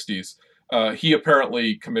in the 60s, he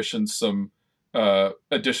apparently commissioned some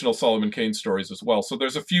additional Solomon Kane stories as well. So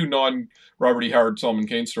there's a few non-Robert E. Howard Solomon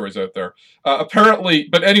Kane stories out there. Apparently,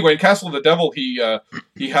 but anyway, in Castle of the Devil, he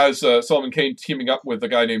has Solomon Kane teaming up with a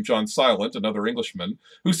guy named John Silent, another Englishman,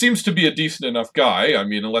 who seems to be a decent enough guy. I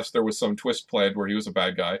mean, unless there was some twist planned where he was a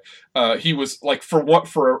bad guy. He was like,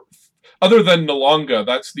 other than Nalonga,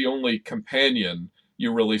 that's the only companion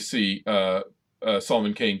you really see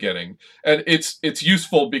Solomon Kane getting, and it's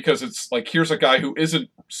useful because it's like, here's a guy who isn't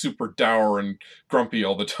super dour and grumpy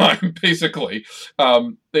all the time. Basically,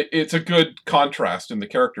 it's a good contrast in the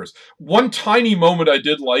characters. One tiny moment I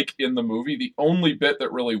did like in the movie, the only bit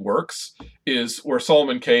that really works, is where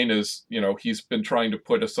Solomon Kane is, he's been trying to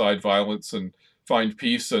put aside violence and find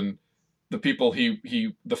peace, and the people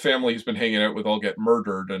the family he's been hanging out with all get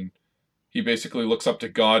murdered, and he basically looks up to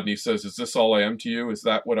God and he says, "Is this all I am to you? Is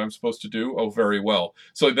that what I'm supposed to do? Oh, very well."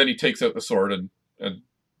 So then he takes out the sword and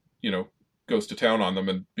goes to town on them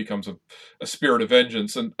and becomes a spirit of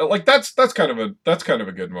vengeance. And like that's kind of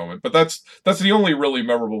a good moment. But that's the only really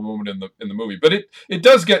memorable moment in the movie. But it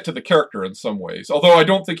does get to the character in some ways. Although I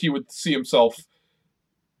don't think he would see himself.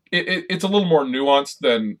 It's a little more nuanced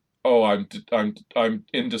than, oh, I'm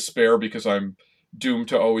in despair because I'm doomed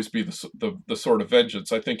to always be the sword of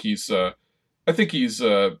vengeance. I think he's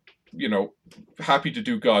happy to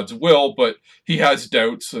do God's will, but he has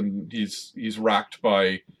doubts and he's racked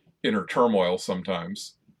by inner turmoil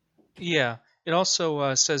sometimes. Yeah, it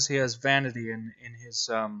also says he has vanity in his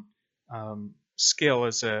skill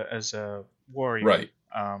as a warrior, right?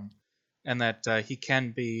 And that he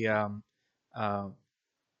can be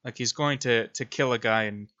like he's going to kill a guy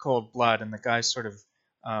in cold blood, and the guy sort of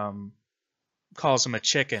calls him a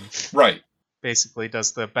chicken, right? Basically,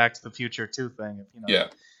 does the Back to the Future 2 thing, Yeah.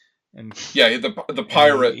 And yeah, the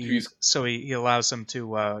pirate. He allows him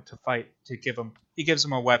to fight. He gives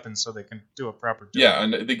him a weapon so they can do a proper duel. Yeah,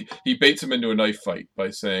 and he baits him into a knife fight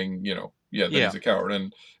by saying, that he's a coward,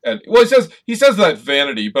 and well, he says that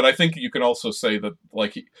vanity, but I think you can also say that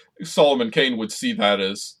like Solomon Kane would see that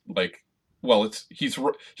as like, well,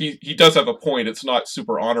 he does have a point. It's not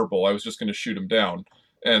super honorable. I was just going to shoot him down.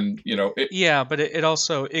 And but it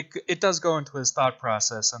also does go into his thought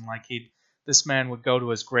process, and like this man would go to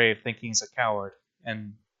his grave thinking he's a coward,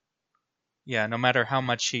 and no matter how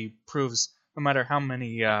much he proves, no matter how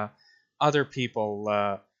many other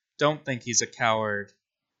people don't think he's a coward,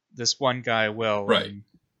 this one guy will, right? And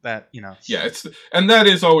that and that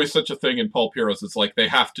is always such a thing in Paul Piros. It's like they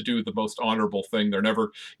have to do the most honorable thing. They're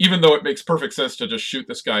never, even though it makes perfect sense to just shoot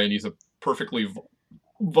this guy and he's a perfectly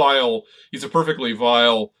vile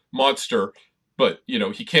monster, but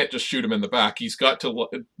he can't just shoot him in the back. He's got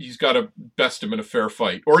to best him in a fair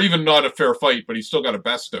fight, or even not a fair fight, but he's still got to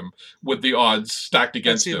best him with the odds stacked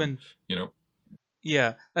against him.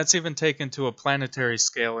 Yeah, that's even taken to a planetary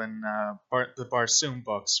scale in the Barsoom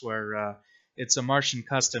books, where it's a Martian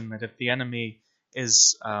custom that if the enemy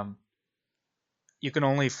is, you can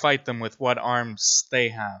only fight them with what arms they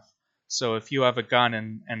have. So if you have a gun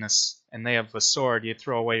and they have a sword, you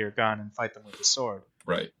throw away your gun and fight them with the sword.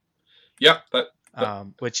 Right. Yeah.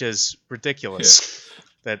 Which is ridiculous.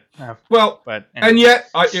 Yeah. But anyway. And yet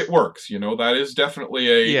it works. That is definitely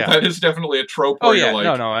a trope. Oh yeah.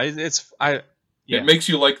 Like, it makes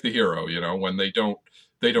you like the hero. When they don't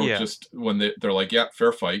just when they're like, yeah,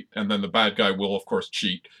 fair fight, and then the bad guy will of course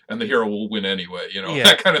cheat, and the hero will win anyway.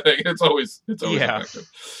 That kind of thing. It's always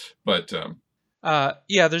effective. But.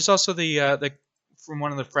 There's also the from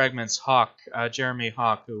one of the fragments, Hawk, Jeremy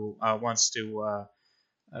Hawk, who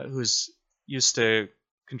who's used to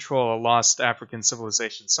control a lost African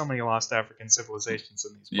civilization. So many lost African civilizations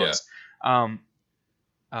in these books.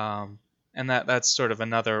 And that's sort of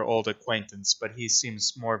another old acquaintance, but he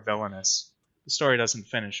seems more villainous. The story doesn't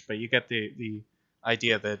finish, but you get the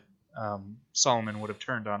idea that Solomon would have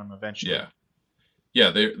turned on him eventually.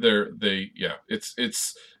 Yeah.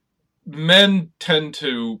 It's men tend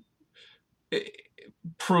to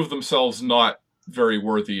prove themselves not very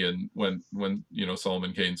worthy, and when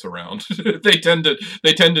Solomon Kane's around, they tend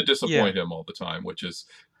to disappoint him all the time, which is.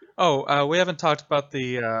 We haven't talked about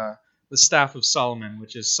the Staff of Solomon,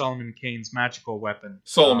 which is Solomon Kane's magical weapon.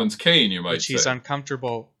 Solomon's cane, you might say. He's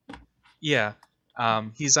uncomfortable. Yeah,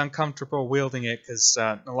 he's uncomfortable wielding it because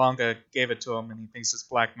Nalonga gave it to him, and he thinks it's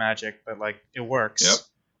black magic, but like it works. Yep.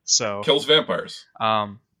 So kills vampires.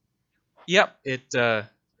 Yep,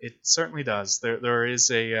 it certainly does. There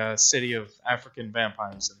is a city of African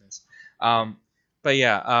vampires in this.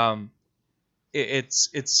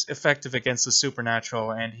 It's effective against the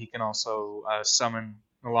supernatural, and he can also summon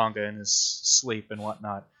Nalonga in his sleep and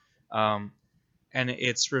whatnot. And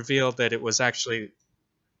it's revealed that it was actually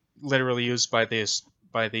literally used by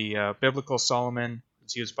by the biblical Solomon.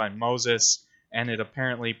 It's used by Moses, and it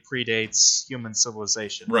apparently predates human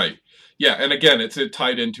civilization. Right. Yeah, and again, it's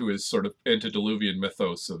tied into his sort of antediluvian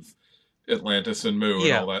mythos of Atlantis and Mu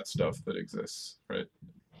and all that stuff that exists, right?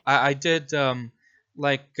 I did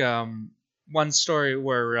one story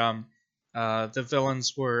where the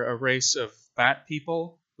villains were a race of bat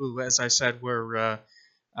people who, as I said, were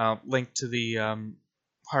linked to the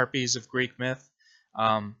harpies of Greek myth.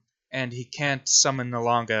 And he can't summon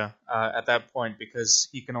Nalanga at that point because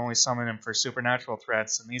he can only summon him for supernatural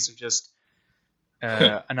threats, and these are just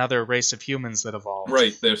another race of humans that evolved.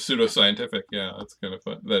 Right, they're pseudoscientific. Yeah, that's kind of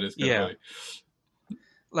fun. That is kind of funny.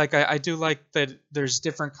 Like, I do like that there's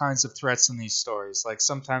different kinds of threats in these stories. Like,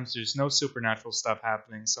 sometimes there's no supernatural stuff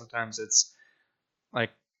happening. Sometimes it's,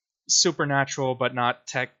 like, supernatural but not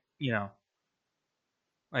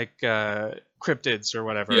like cryptids or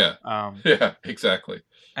whatever. Yeah, yeah, exactly.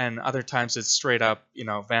 And other times it's straight up,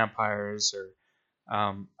 vampires or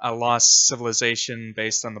a lost civilization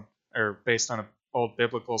based on an old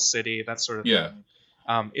biblical city, that sort of thing.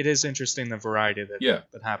 It is interesting the variety that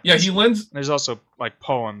happens. Yeah, There's also like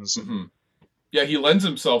poems. Mm-hmm. Yeah, he lends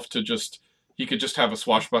himself to he could just have a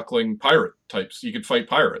swashbuckling pirate types. You could fight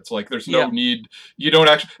pirates. Like there's no need. You don't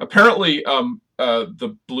actually. Apparently,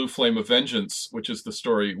 the Blue Flame of Vengeance, which is the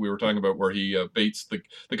story we were talking about, where he baits the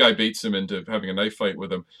guy baits him into having a knife fight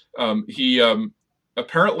with him. He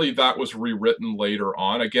apparently that was rewritten later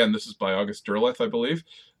on. Again, this is by August Derleth, I believe,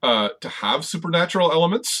 to have supernatural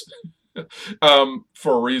elements.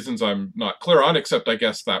 For reasons I'm not clear on, except I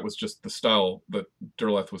guess that was just the style that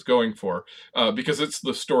Derleth was going for, because it's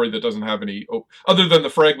the story that doesn't have any, other than the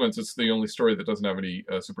fragments, it's the only story that doesn't have any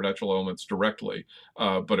supernatural elements directly,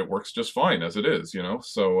 but it works just fine as it is,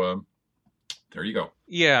 so there you go.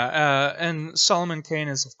 Yeah, and Solomon Kane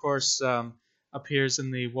is, of course, appears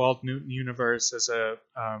in the Walt Newton universe as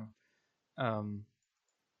an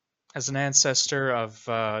ancestor of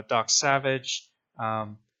Doc Savage.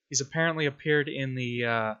 He's apparently appeared in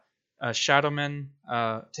the Shadowmen,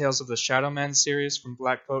 Tales of the Shadowmen series from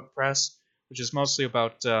Black Coat Press, which is mostly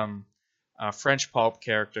about French pulp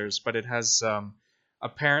characters, but it has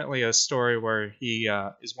apparently a story where he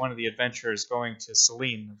is one of the adventurers going to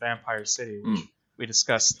Selene, the Vampire City, which we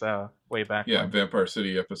discussed way back. Yeah, when. Vampire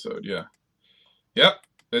City episode. Yeah. Yep.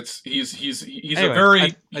 He's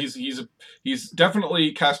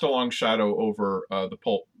definitely cast a long shadow over the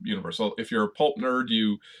pulp universe. So if you're a pulp nerd,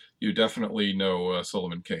 you definitely know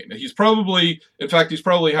Solomon Kane. He's probably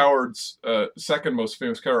Howard's second most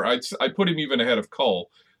famous character. I'd put him even ahead of Cull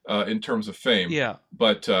in terms of fame. Yeah.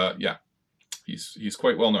 But he's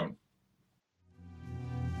quite well known.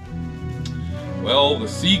 Well, the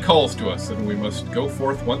sea calls to us, and we must go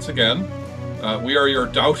forth once again. We are your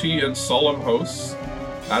doughty and solemn hosts,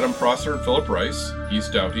 Adam Prosser and Philip Rice. He's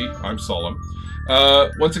doughty, I'm solemn.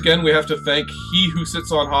 Once again, we have to thank he who sits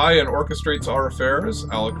on high and orchestrates our affairs,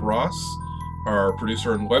 Alec Ross, our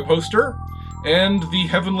producer and web hoster, and the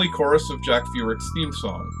heavenly chorus of Jack Furick's theme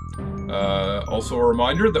song. Also a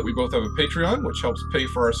reminder that we both have a Patreon, which helps pay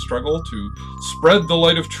for our struggle to spread the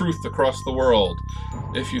light of truth across the world.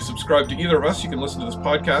 If you subscribe to either of us, you can listen to this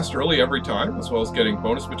podcast early every time, as well as getting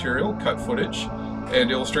bonus material, cut footage,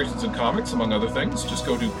 and illustrations and comics, among other things. Just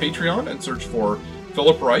go to Patreon and search for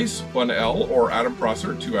Philip Rice, 1L, or Adam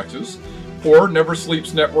Prosser, 2 X's, or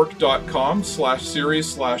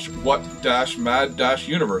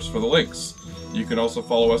neversleepsnetwork.com/series/what-mad-universe for the links. You can also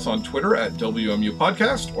follow us on Twitter at WMU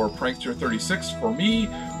Podcast, or Prankster36 for me,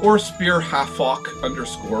 or SpearHalfhawk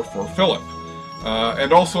 _ for Philip.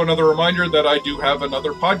 And also another reminder that I do have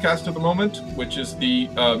another podcast at the moment, which is the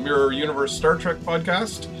Mirror Universe Star Trek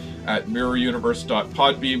podcast at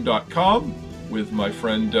mirroruniverse.podbeam.com with my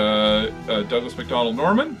friend Douglas MacDonald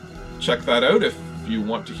Norman. Check that out if you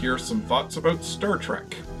want to hear some thoughts about Star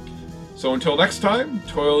Trek. So until next time,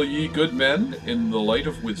 toil ye good men in the light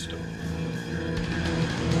of wisdom.